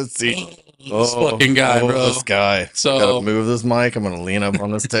here in the seat. This fucking guy, bro. This guy. So gotta move this mic. I'm gonna lean up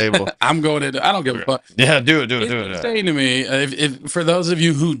on this table. I'm going into. I don't give a fuck. Yeah, do it. Saying to me, if for those of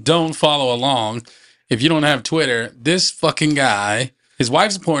you who don't follow along, if you don't have Twitter, this fucking guy, his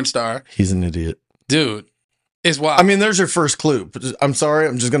wife's a porn star. He's an idiot, dude. It's wild. I mean, there's your first clue. I'm sorry.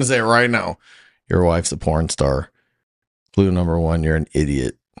 I'm just gonna say it right now. Your wife's a porn star. Clue number 1: you're an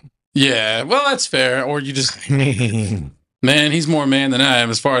idiot. Yeah, well, that's fair. Or you just, man, he's more man than I am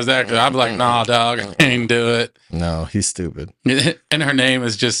as far as that. I'd be like, nah, dog, I can't do it. No, he's stupid. And her name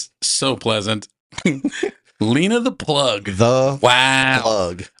is just so pleasant. Lena the Plug. The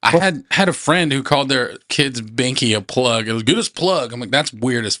Plug. I had a friend who called their kid's Binky a plug. It was good as plug. I'm like, that's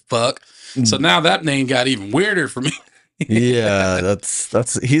weird as fuck. So now that name got even weirder for me. Yeah,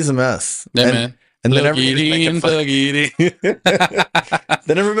 that's he's a mess. Yeah, man. And then everybody's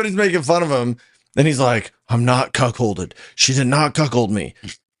making fun of him. And he's like, I'm not cuckolded. She did not cuckold me.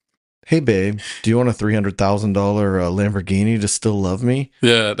 hey babe, do you want a $300,000 Lamborghini to still love me?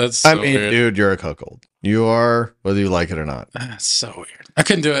 Yeah, that's so weird. Dude, you're a cuckold. You are, whether you like it or not. That's so weird. I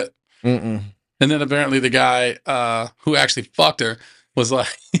couldn't do it. Mm-mm. And then apparently the guy who actually fucked her was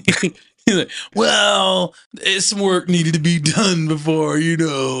like, he's like, well, some work needed to be done before,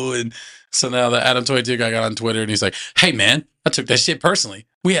 And so now the Adam 22 guy got on Twitter and he's like, hey, man, I took that shit personally.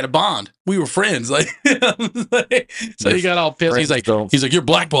 We had a bond. We were friends. So he got all pissed. He's like, you're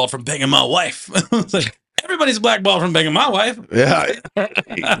blackballed from banging my wife. I was like, everybody's blackballed from banging my wife. Yeah.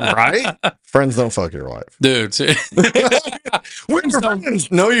 Right? Friends don't fuck your wife. Dude. We're friends.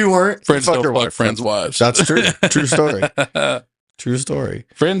 No, you weren't. Friends don't fuck friends' wives. That's true. True story. True story.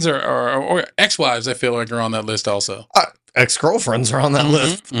 Friends or ex-wives, I feel like, are on that list also. Ex-girlfriends are on that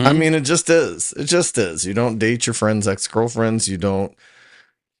list. Mm-hmm. I mean, it just is. It just is. You don't date your friends' ex-girlfriends. You don't.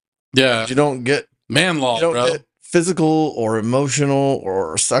 Yeah. You don't get man law, bro. Get physical or emotional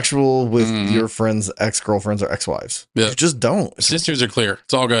or sexual with your friends' ex-girlfriends or ex-wives. Yeah. You just don't. Sisters are clear.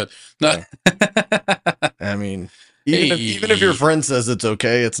 It's all good. No. I mean, even if your friend says it's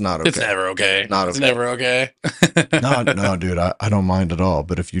okay, it's not okay. It's never okay. It's never okay. No, dude, I don't mind at all.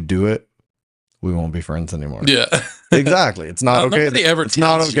 But if you do it, we won't be friends anymore. Yeah. Exactly. It's not okay. It's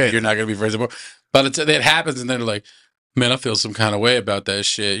not okay. You're not going to be friends anymore. But it happens and then they're like, man, I feel some kind of way about that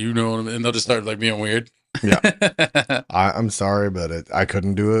shit. You know what I mean? And they'll just start like being weird. Yeah. I'm sorry, but I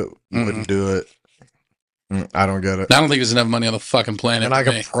couldn't do it. Wouldn't do it. I don't get it. I don't think there's enough money on the fucking planet. And I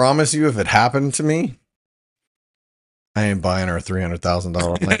can promise you, if it happened to me, I ain't buying her a $300,000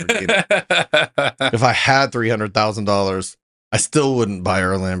 Lamborghini. If I had $300,000, I still wouldn't buy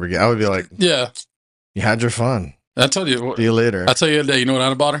her a Lamborghini. I would be like, yeah, you had your fun. I told you. See you later. I tell you the day. You know what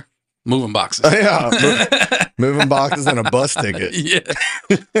I'd bought her? Moving boxes. Yeah, moving boxes and a bus ticket. Yeah,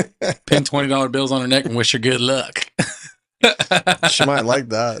 pin $20 bills on her neck and wish her good luck. She might like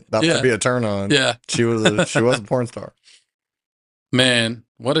that. That would be a turn on. Yeah, she was a porn star. Man,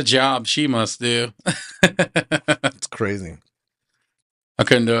 what a job she must do. It's crazy. I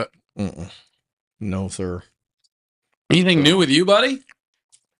couldn't do it. No, sir. Anything new with you, buddy?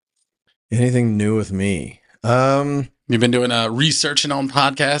 Anything new with me? You've been doing researching on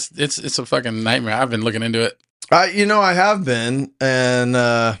podcasts. It's a fucking nightmare. I've been looking into it. I have been, and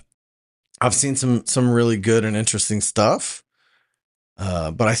I've seen some really good and interesting stuff.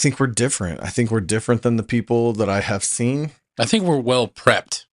 But I think we're different. I think we're different than the people that I have seen. I think we're well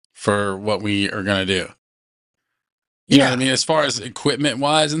prepped for what we are gonna do. You know what I mean? As far as equipment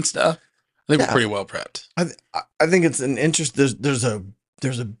wise and stuff, I think we're pretty well prepped. I think it's an interest. There's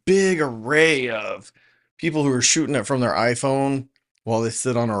a big array of people who are shooting it from their iPhone while they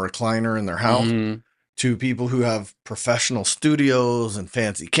sit on a recliner in their house, to people who have professional studios and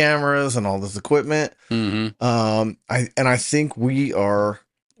fancy cameras and all this equipment. I think we are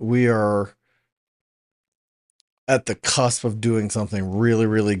at the cusp of doing something really,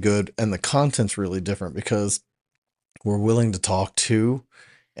 really good, and the content's really different because we're willing to talk to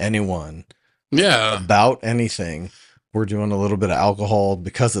anyone about anything. We're doing a little bit of alcohol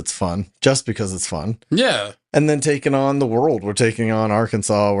because it's fun, just because it's fun. Yeah. And then taking on the world. We're taking on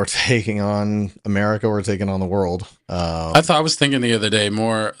Arkansas. We're taking on America. We're taking on the world. I was thinking the other day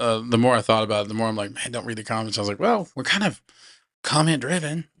more, the more I thought about it, the more I'm like, man, don't read the comments. I was like, well, we're kind of comment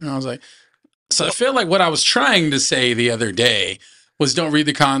driven. And I was like, so I feel like what I was trying to say the other day was don't read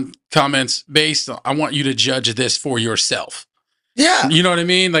the comments based on, I want you to judge this for yourself. Yeah. You know what I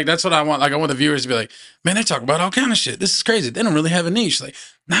mean? Like, that's what I want. Like, I want the viewers to be like, man, they talk about all kind of shit. This is crazy. They don't really have a niche. Like,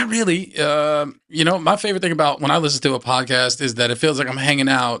 not really. My favorite thing about when I listen to a podcast is that it feels like I'm hanging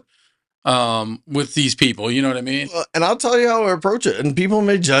out with these people. You know what I mean? And I'll tell you how I approach it. And people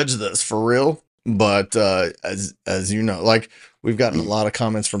may judge this for real. But as you know, like, we've gotten a lot of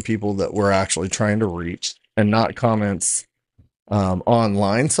comments from people that we're actually trying to reach, and not comments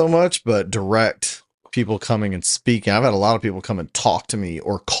online so much, but direct people coming and speaking. I've had a lot of people come and talk to me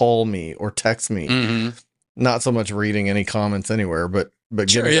or call me or text me. Not so much reading any comments anywhere, but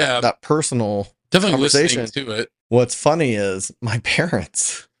getting that personal definitely conversation listening to it. What's funny is my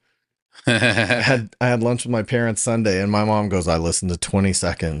parents. I had lunch with my parents Sunday, and my mom goes, I listened to 20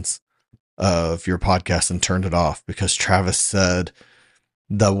 seconds of your podcast and turned it off because Travis said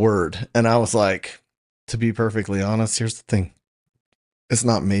the word. And I was like, to be perfectly honest, here's the thing. It's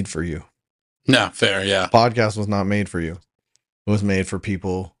not made for you. No, fair, yeah. Podcast was not made for you. It was made for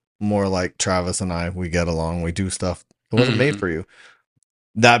people more like Travis and I. We get along. We do stuff. It wasn't made for you.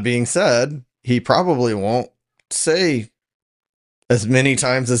 That being said, he probably won't say as many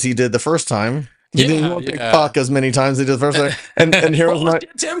times as he did the first time. He won't fuck as many times as he did the first time. And here was my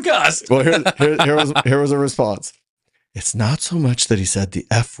Tim Gus. Well, here was a response. It's not so much that he said the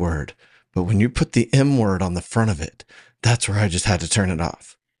F word, but when you put the M word on the front of it, that's where I just had to turn it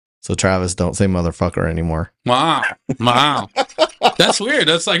off. So Travis, don't say motherfucker anymore. Wow. That's weird.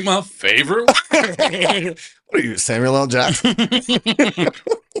 That's like my favorite word. What are you, Samuel L. Jackson? I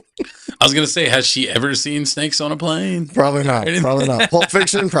was going to say, has she ever seen snakes on a plane? Probably not. Probably not. Pulp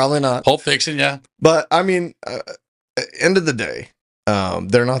Fiction? Probably not. Pulp Fiction, yeah. But, I mean, end of the day,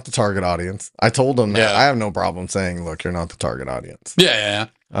 they're not the target audience. I told them that. I have no problem saying, look, you're not the target audience. Yeah.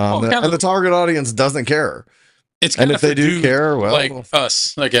 And the target audience doesn't care. And if they do care, well, like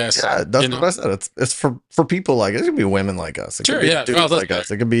us, I guess. Yeah, that's what I said. It's for people like us. It could be women like us. It could be dudes like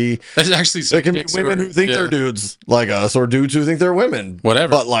us. It could be women who think they're dudes like us, or dudes who think they're women, whatever.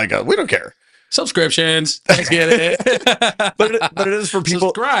 But like us, we don't care. Subscriptions, let's get it. but it is for people.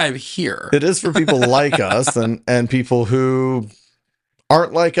 Subscribe here. It is for people like us and people who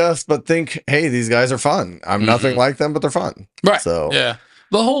aren't like us, but think, hey, these guys are fun. I'm nothing like them, but they're fun. Right. So yeah.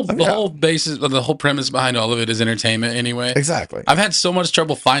 The whole basis, the whole premise behind all of it is entertainment anyway. Exactly. I've had so much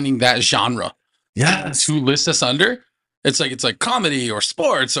trouble finding that genre. Yes. To list us under. It's like comedy or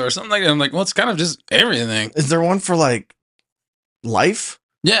sports or something like that. I'm like, well, it's kind of just everything. Is there one for like life?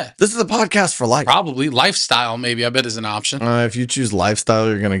 Yeah. This is a podcast for life. Probably. Lifestyle, maybe, I bet is an option. If you choose lifestyle,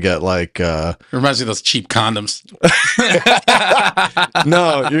 you're going to get like... It reminds me of those cheap condoms.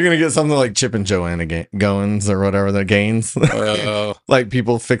 No, you're going to get something like Chip and Joanna Goins or whatever, the Gaines. Like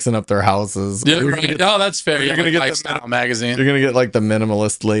people fixing up their houses. Yeah, right. That's fair. You're going to get Lifestyle magazine. You're going to get like the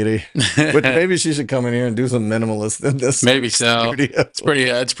minimalist lady. Which maybe she should come in here and do some minimalist in this. Maybe so. Studio.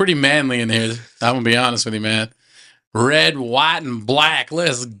 It's pretty manly in here. I'm going to be honest with you, man. Red, white, and black.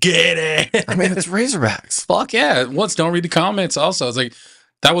 Let's get it. I mean, it's Razorbacks. Fuck yeah. Don't read the comments also. It's like,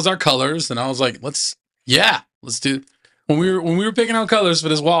 that was our colors. And I was like, let's do. When we were picking out colors for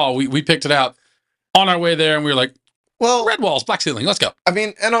this wall, we picked it out on our way there and we were like, well, red walls, black ceiling. Let's go. I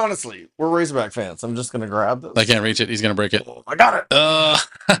mean, and honestly, we're Razorback fans. I'm just going to grab this. I can't reach it. He's going to break it. Oh, I got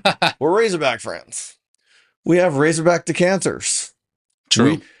it. We're Razorback fans. We have Razorback decanters.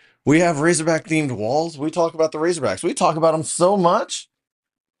 True. We have Razorback themed walls. We talk about the Razorbacks. We talk about them so much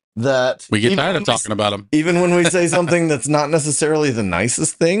that we get tired of talking about them. Even when we say something that's not necessarily the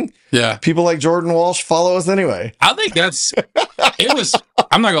nicest thing, people like Jordan Walsh follow us anyway. I think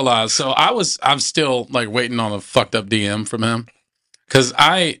I'm not gonna lie. So I'm still like waiting on a fucked up DM from him. Cause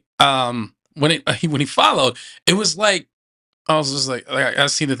when he followed, it was like, I was just like I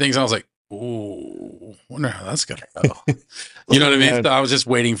seen the things. And I was like, ooh, wonder how that's gonna go. You know what I mean? So I was just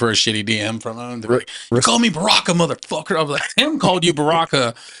waiting for a shitty DM from him. Like, you call me Baraka, motherfucker. I was like, Tim called you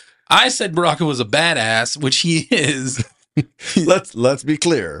Baraka. I said Baraka was a badass, which he is. Let's be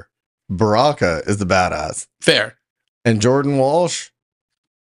clear. Baraka is the badass. Fair. And Jordan Walsh,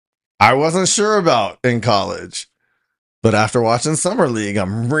 I wasn't sure about in college. But after watching Summer League,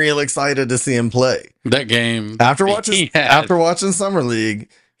 I'm real excited to see him play. That game. After watching Summer League,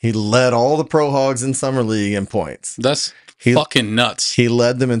 he led all the Pro Hogs in Summer League in points. That's fucking nuts. He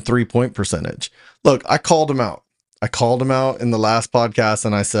led them in 3-point percentage. Look, I called him out. In the last podcast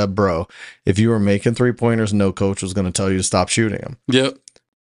and I said, bro, if you were making 3-pointers, no coach was going to tell you to stop shooting them. Yep.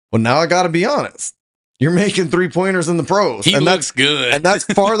 Well, now I got to be honest. You're making 3-pointers in the pros. He looks good. And that's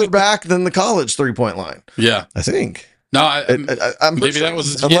farther back than the college 3-point line. Yeah. I think. No, I'm maybe that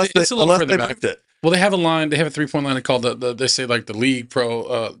was it's a little further back. Well, they have a line. They have a 3-point line called they say like the league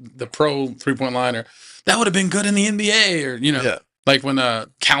pro, the pro 3-point liner. That would have been good in the NBA, or like when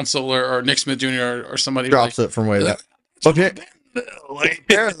Council or Nick Smith Jr. or somebody drops it from way back. Okay.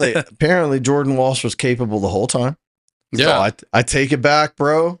 Apparently, Jordan Walsh was capable the whole time. Yeah, so I take it back,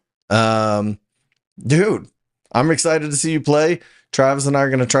 bro. Dude, I'm excited to see you play. Travis and I are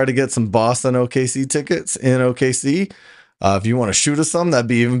going to try to get some Boston OKC tickets in OKC. If you want to shoot us some, that'd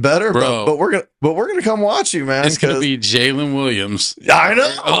be even better, bro. But we're gonna come watch you, man. It's gonna be Jalen Williams. I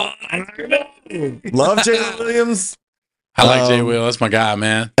know. Love Jalen Williams. I like Jay Will. That's my guy,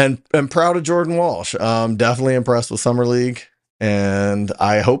 man. And proud of Jordan Walsh. Definitely impressed with Summer League, and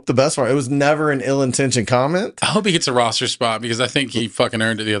I hope the best for him. It was never an ill-intentioned comment. I hope he gets a roster spot because I think he fucking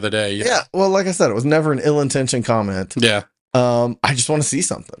earned it the other day. Yeah. Well, like I said, it was never an ill-intentioned comment. Yeah. I just want to see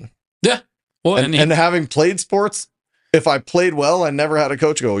something. Yeah. Well, and having played sports, if I played well, I never had a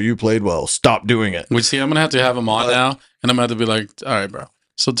coach go, you played well, stop doing it. Which, see, I'm going to have him on now, and I'm going to have to be like, all right, bro.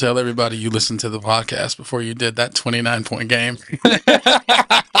 So tell everybody you listened to the podcast before you did that 29-point game.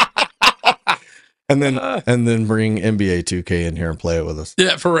 and then bring NBA 2K in here and play it with us.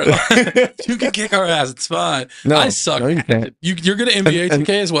 Yeah, for real. You can kick our ass. It's fine. No, I suck. No, you can't. You're good at NBA 2K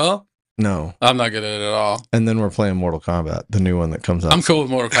as well? No. I'm not good at it at all. And then we're playing Mortal Kombat, the new one that comes out. I'm cool with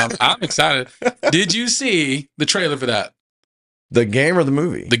Mortal Kombat. I'm excited. Did you see the trailer for that? The game or the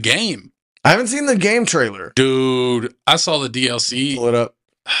movie? The game. I haven't seen the game trailer. Dude, I saw the DLC. Pull it up.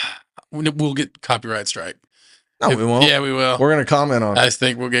 We'll get copyright strike. No, we won't. Yeah, we will. We're going to comment on it. I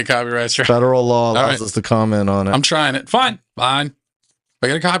think we'll get copyright strike. Federal law allows right. us to comment on it. I'm trying it. Fine. If I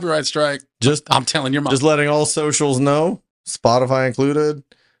get a copyright strike, I'm telling your mom. Just letting all socials know, Spotify included.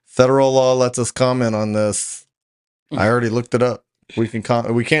 Federal law lets us comment on this. I already looked it up. We can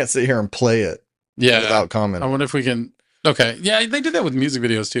we can't sit here and play it without commenting. I wonder if we can. Okay. Yeah, they do that with music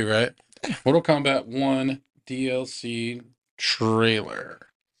videos too, right? Mortal Kombat 1 DLC trailer.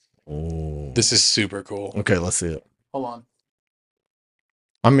 Oh. This is super cool. Okay, let's see it. Hold on.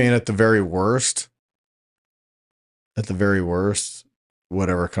 I mean, at the very worst,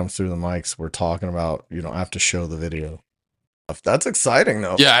 whatever comes through the mics we're talking about, you don't have to show the video. That's exciting,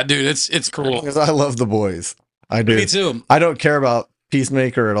 though. Yeah, dude, it's cool. Because I love the boys. I do. Me too. I don't care about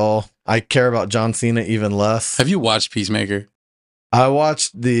Peacemaker at all. I care about John Cena even less. Have you watched Peacemaker? I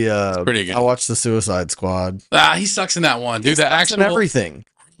watched the pretty good. I watched the Suicide Squad. He sucks in that one, dude. That That's actual everything.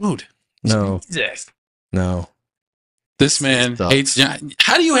 dude. No. Jesus. No. This man hates John.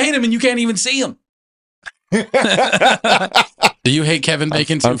 How do you hate him and you can't even see him? Do you hate Kevin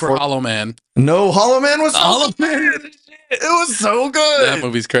Bacon too for Hollow Man? No, Hollow Man was Hollow Man. It was so good. That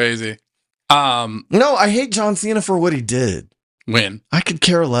movie's crazy. No, I hate John Cena for what he did. When? I could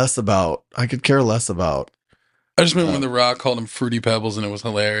care less about. I just remember when The Rock called him Fruity Pebbles and it was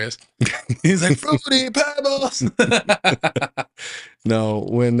hilarious. He's like, Fruity Pebbles. No,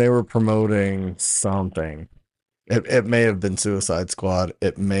 when they were promoting something, it may have been Suicide Squad.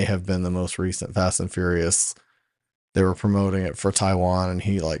 It may have been the most recent Fast and Furious. They were promoting it for Taiwan, and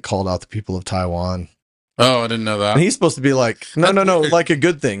he like called out the people of Taiwan. Oh, I didn't know that. And he's supposed to be like, no, like a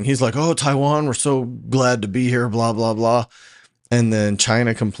good thing. He's like, oh, Taiwan, we're so glad to be here, blah, blah, blah. And then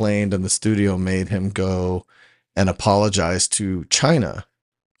China complained, and the studio made him go and apologize to China.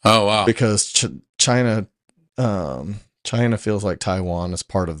 Oh, wow. Because China feels like Taiwan is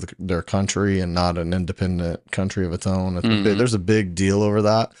part of their country and not an independent country of its own. There's a big deal over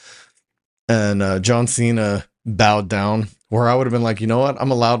that. And John Cena bowed down, where I would have been like, you know what?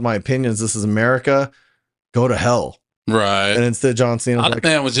 I'm allowed my opinions. This is America. Go to hell. Right. And instead, John Cena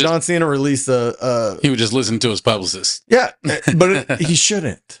John Cena released he would just listen to his publicist. Yeah, but he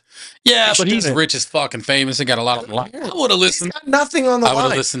shouldn't. Yeah, but he's rich as fuck and famous and got a lot on the line. I would have listened. He's got nothing on the line. I would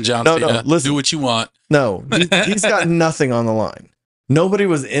have listened, John Cena. No, listen. Do what you want. No, he's got nothing on the line. Nobody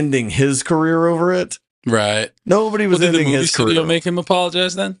was ending his career over it. Right. Nobody was ending his career. Did the movie studio make him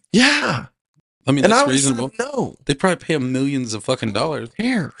apologize then? Yeah. I mean, that's reasonable. No. They probably pay him millions of fucking dollars.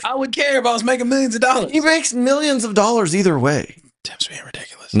 Care. I would care if I was making millions of dollars. He makes millions of dollars either way. Tim's being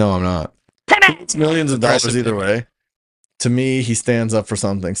ridiculous. No, I'm not. It's millions of dollars either way. To me, he stands up for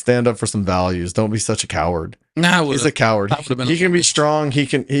something. Stand up for some values. Don't be such a coward. He's a coward. He can be strong. He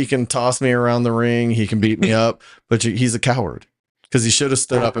can toss me around the ring. He can beat me up. But he's a coward. Because he should have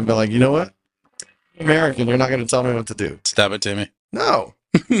stood up and been like, you know what? I'm American. You're not going to tell me what to do. Stop it, Timmy. No.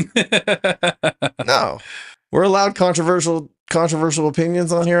 No. We're allowed controversial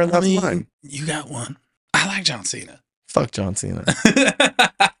opinions on here, and that's fine. You got one. I like John Cena. Fuck John Cena.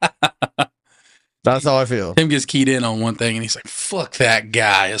 That's how I feel. Tim gets keyed in on one thing, and he's like, fuck that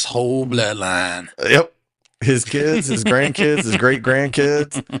guy, his whole bloodline. Yep. His kids, his grandkids, his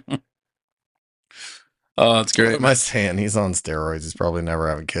great-grandkids. Oh, that's great. What am I saying? He's on steroids. He's probably never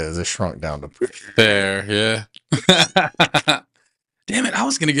having kids. They shrunk down to... There, yeah. Damn it, I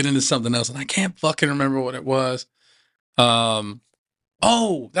was going to get into something else, and I can't fucking remember what it was. Oh,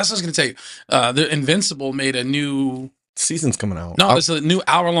 that's what I was going to tell you. The Invincible made a new... Season's coming out. No, it's a new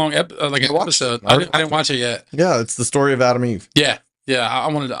hour-long episode. I didn't watch it yet. Yeah, it's the story of Adam and Eve. Yeah, I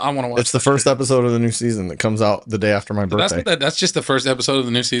want to watch it. It's the first episode of the new season that comes out the day after my birthday. That's just the first episode of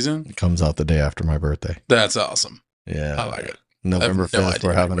the new season? It comes out the day after my birthday. That's awesome. Yeah. I like it. November 5th,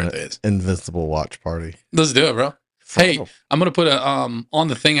 we're having an Invincible watch party. Let's do it, bro. Hey, I'm going to put on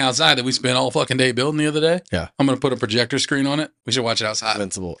the thing outside that we spent all fucking day building the other day. Yeah. I'm going to put a projector screen on it. We should watch it outside.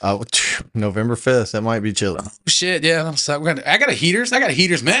 Invincible. November 5th. That might be chilly. Oh, shit. Yeah. I got heaters. I got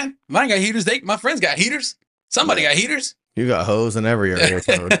heaters, man. Mine got heaters. My friends got heaters. Somebody got heaters. You got hose in every area.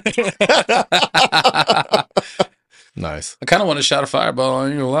 Nice. I kind of want to shot a fireball. I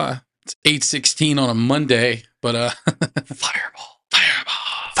ain't gonna lie. It's 8:16 on a Monday, but fireball.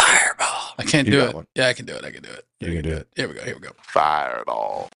 I can't do it. One. Yeah, I can do it. You can do it. Here we go.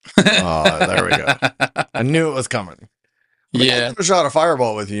 Fireball. Oh, there we go. I knew it was coming. Yeah. I shot a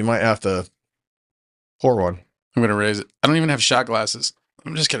fireball with you. You might have to pour one. I'm gonna raise it. I don't even have shot glasses.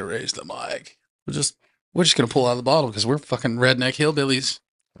 I'm just gonna raise the mic. We're just gonna pull out of the bottle because we're fucking redneck hillbillies.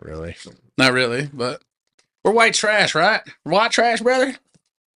 really. Not really, but we're white trash, right? White trash, brother.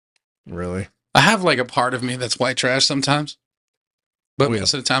 Really? I have like a part of me that's white trash sometimes, but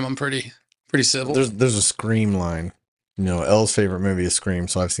most of the time I'm pretty civil. There's a Scream line. You know, Elle's favorite movie is Scream,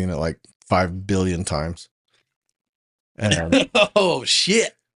 so I've seen it like 5 billion times. And oh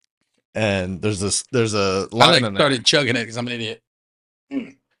shit! And there's a line in there. Started chugging it because I'm an idiot.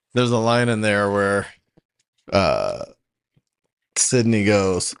 There's a line in there where Sydney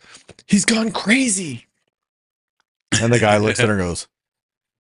goes, "He's gone crazy," and the guy looks at her and goes,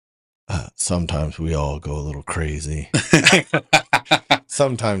 "Sometimes we all go a little crazy.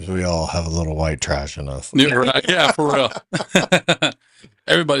 Sometimes we all have a little white trash in us." Yeah, right. Yeah, for real.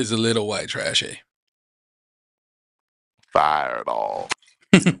 Everybody's a little white trashy. Fireball.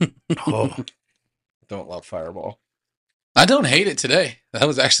 Oh, don't love Fireball. I don't hate it today. That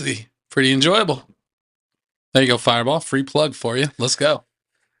was actually pretty enjoyable. There you go, Fireball. Free plug for you. Let's go.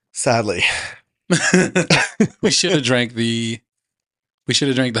 Sadly, we should have drank the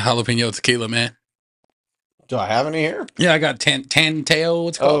jalapeno tequila, man. do I have any here? Yeah, I got Tanteo.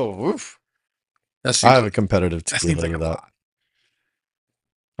 What's it called? Oh, oof. I I have a competitive that seems tequila like with a that. lot.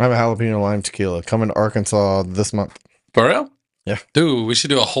 I have a jalapeno lime tequila coming to Arkansas this month. For real? Yeah. Dude, we should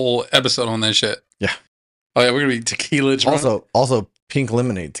do a whole episode on that shit. Yeah. Oh yeah, we're gonna be tequila drunk. Also pink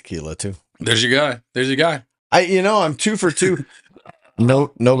lemonade tequila too. There's your guy. I'm 2 for 2.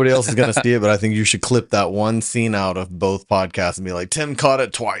 No, nobody else is gonna see it, but I think you should clip that one scene out of both podcasts and be like, Tim caught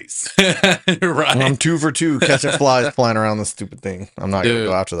it twice. Right. And I'm 2 for 2 catching flies flying around this stupid thing. I'm not gonna Dude.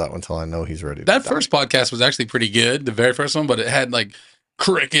 go after that one until I know he's ready. That first podcast was actually pretty good, the very first one, but it had like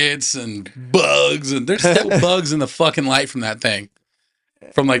crickets and bugs, and there's still bugs in the fucking light from that thing,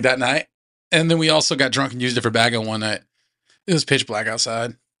 from like that night. And then we also got drunk and used it for Bago one night. It was pitch black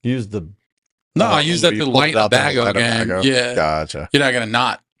outside. Use the I used that to light a Bago again. Yeah. Gotcha. You're not going to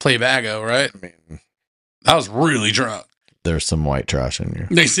not play Bago, right? I mean, I was really drunk. there's some white trash in you.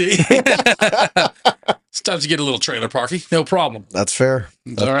 They see? Sometimes you get a little trailer parky. No problem. That's fair.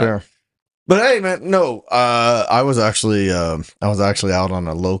 That's all right. fair. But hey, man, no. I was actually out on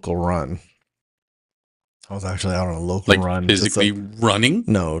a local run. Like physically running?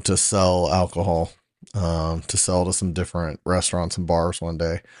 No, to sell alcohol, to sell to some different restaurants and bars one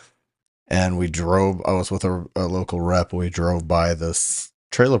day. And I was with a local rep. We drove by this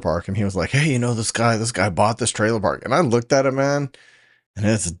trailer park and he was like, "Hey, this guy bought this trailer park." And I looked at it, man, and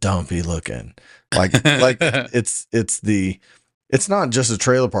it's dumpy looking. Like it's not just a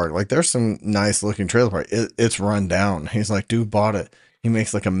trailer park. Like there's some nice looking trailer park. It's run down. He's like, "Dude bought it. He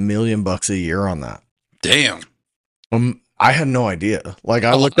makes like $1 million a year on that." Damn. I had no idea. Like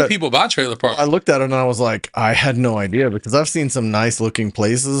A lot of people buy trailer parks. I looked at it and I was like, I had no idea because I've seen some nice looking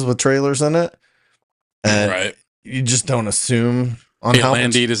places with trailers in it. And right. you just don't assume on how much,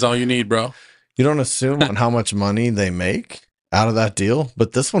 Indeed is all you need, bro. you don't assume on how much money they make out of that deal.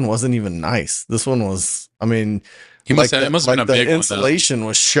 But this one wasn't even nice. This one was, I mean, It must have been a big the insulation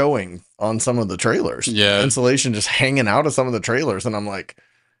was showing on some of the trailers. Yeah. Insulation just hanging out of some of the trailers. And I'm like,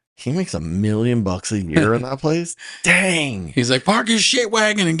 he makes $1 million a year in that place. Dang. He's like, park your shit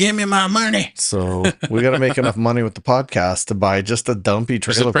wagon and give me my money. So we got to make enough money with the podcast to buy just a dumpy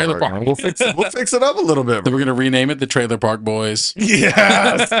trailer park. Man. We'll fix it up a little bit. Then we're gonna rename it the Trailer Park Boys.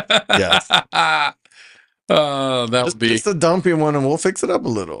 Yes. Yes. That would be just a dumpy one, and we'll fix it up a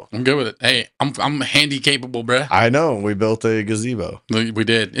little. I'm good with it. Hey, I'm handy capable, bruh. I know. We built a gazebo. We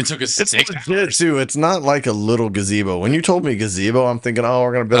did. It took us It's 6 legit hours. too. It's not like a little gazebo. When you told me gazebo, I'm thinking, oh,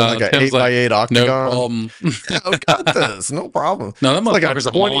 we're gonna build like an Tim's 8x8 No octagon. problem. Yeah, we got this. No problem. No, that Like a motherfucker's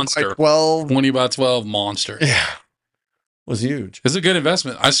a 20 monster. by 12. 20 by 12 monster. Yeah, was huge. It's a good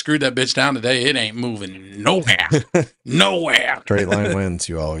investment. I screwed that bitch down today. It ain't moving nowhere. Nowhere. Straight line wins.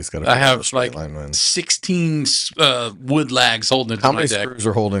 You always got to. I have straight like line wins. 16 wood lags holding it How to my many deck. screws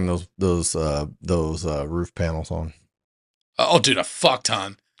are holding those roof panels on? Oh, dude, a fuck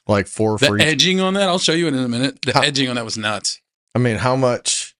ton. Like 4 The for each. edging on that, I'll show you in a minute. The How- edging on that was nuts. I mean, how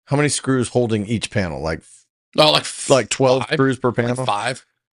many screws holding each panel? Like Oh, like 12 5? screws per Like panel? 5.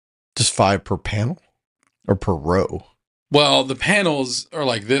 Just 5 per panel or per row? Well, the panels are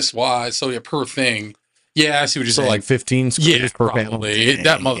like this wide, so yeah, per thing. Yeah, I see what you're So saying. like 15 screws yeah, per panel? probably.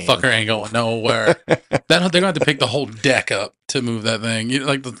 That motherfucker ain't going nowhere. They're going to have to pick the whole deck up to move that thing.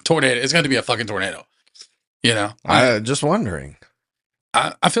 Like the tornado. It's going to be a fucking tornado. I just wondering.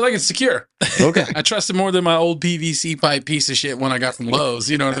 I feel like it's secure. Okay. I trust it more than my old PVC pipe piece of shit when I got from Lowe's.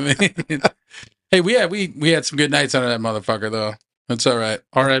 You know what I mean? Hey, we had some good nights under that motherfucker though. That's all right.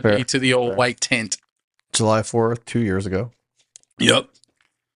 Fair. R.I.P. to the old Fair. white tent. July 4th, 2 years ago. Yep.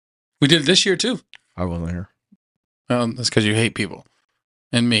 We did it this year too. I wasn't here. That's because you hate people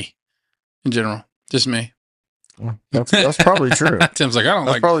and me in general. Just me. Well, that's probably true. Tim's like, I don't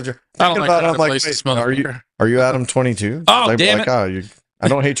That's like. probably true. I don't like I'm the place to smell. Are you Adam 22? Oh, damn it. I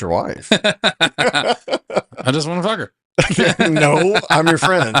don't hate your wife. I just want to fuck her. No, I'm your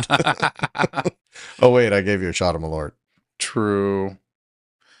friend. Oh wait, I gave you a shot of Malort. True.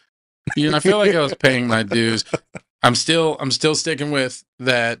 I feel like I was paying my dues. I'm still sticking with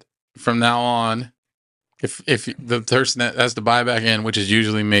that from now on. If the person that has to buy back in, which is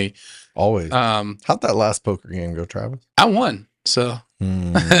usually me, always. How'd that last poker game go, Travis? I won. So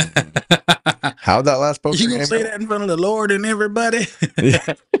how'd that last poker game go? You gonna say that in front of the Lord and everybody?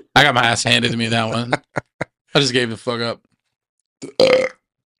 I got my ass handed to me that one. I just gave the fuck up.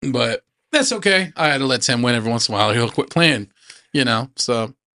 But that's okay. I had to let Tim win every once in a while. He'll quit playing,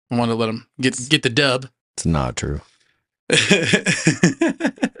 So I wanted to let him get the dub. It's not true.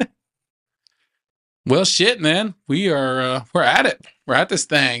 Well, shit, man. We're at it. We're at this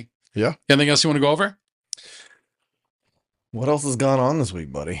thing. Yeah. Anything else you want to go over? What else has gone on this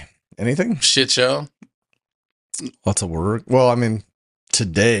week, buddy? Anything? Shit show. Lots of work. Well, I mean,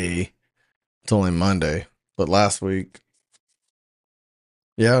 today it's only Monday, but last week.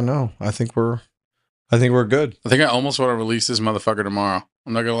 Yeah, no. I think we're good. I think I almost want to release this motherfucker tomorrow.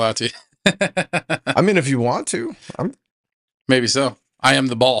 I'm not gonna lie to you. I mean, if you want to, maybe so. I am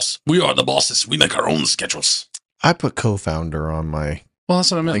the boss. We are the bosses. We make our own schedules. I put co-founder on my. Well, that's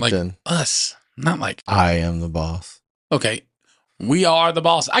what I meant. LinkedIn. Like us, not like I am the boss. Okay, we are the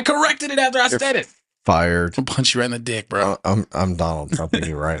boss. I corrected it after I said it. Fired. I'll punch you right in the dick, bro. I'm Donald Trumping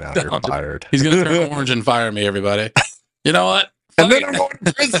you right now. You're fired. He's gonna turn orange and fire me, everybody. You know what? And then I'm going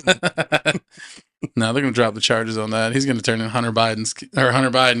to prison. No, they're gonna drop the charges on that. He's gonna turn in Hunter Biden.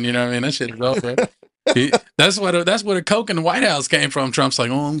 You know what I mean? That shit is over. That's what a Coke in the White House came from. Trump's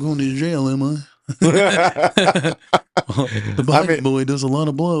like, oh, I'm going to jail, am I? The Biden boy does a lot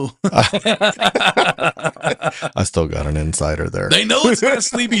of blow. I still got an insider there. They know it's not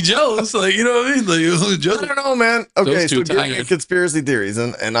Sleepy Joe's. Like, you know what I mean? Like, Joe. I don't know, man. Okay, so give me conspiracy theories,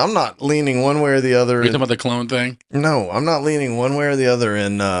 and I'm not leaning one way or the other. Are you talking about the clone thing? No, I'm not leaning one way or the other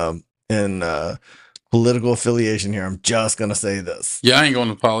in political affiliation here. I'm just gonna say this. Yeah, I ain't going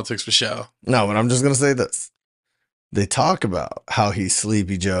to politics for show. No, but I'm just gonna say this. They talk about how he's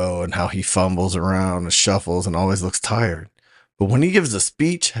Sleepy Joe and how he fumbles around and shuffles and always looks tired. But when he gives a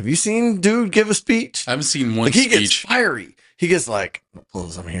speech, have you seen dude give a speech? I haven't seen one he speech. Gets fiery. He gets like,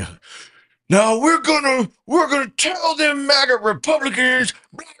 pulls him here. Now we're gonna tell them MAGA Republicans,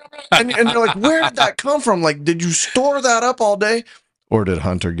 blah, blah, blah. And you're like, where did that come from? Like, did you store that up all day? Or did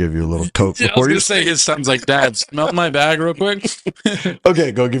Hunter give you a little toke yeah, before you you say his son's like, Dad, smell my bag real quick?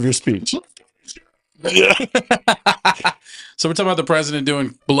 Okay, go give your speech. Yeah. So we're talking about the president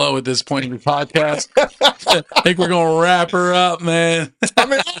doing blow at this point in the podcast. I think we're going to wrap her up, man. I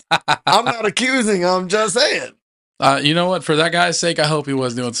mean, I'm not accusing. I'm just saying. You know what? For that guy's sake, I hope he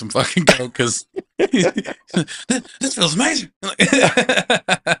was doing some fucking coke because this feels amazing.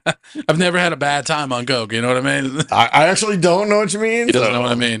 I've never had a bad time on coke. You know what I mean? I actually don't know what you mean. He doesn't know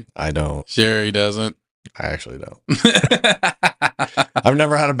what I mean. I don't. Sure, he doesn't. I actually don't. I've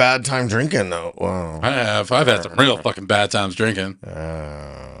never had a bad time drinking though. Wow. I have. I've had some real fucking bad times drinking.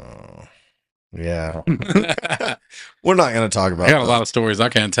 Yeah. We're not going to talk about I got a lot of stories I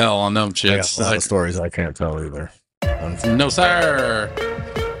can't tell on them shits. I got a lot of stories I can't tell either. No, sir.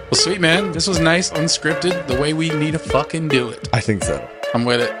 Well, sweet, man. This was nice, unscripted, the way we need to fucking do it. I think so. I'm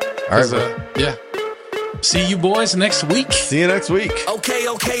with it. All right, yeah. See you boys next week. See you next week. Okay,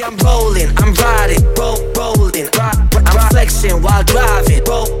 I'm rolling, I'm riding, rolling, I'm flexing while driving,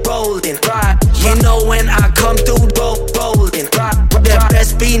 rolling, ride. You know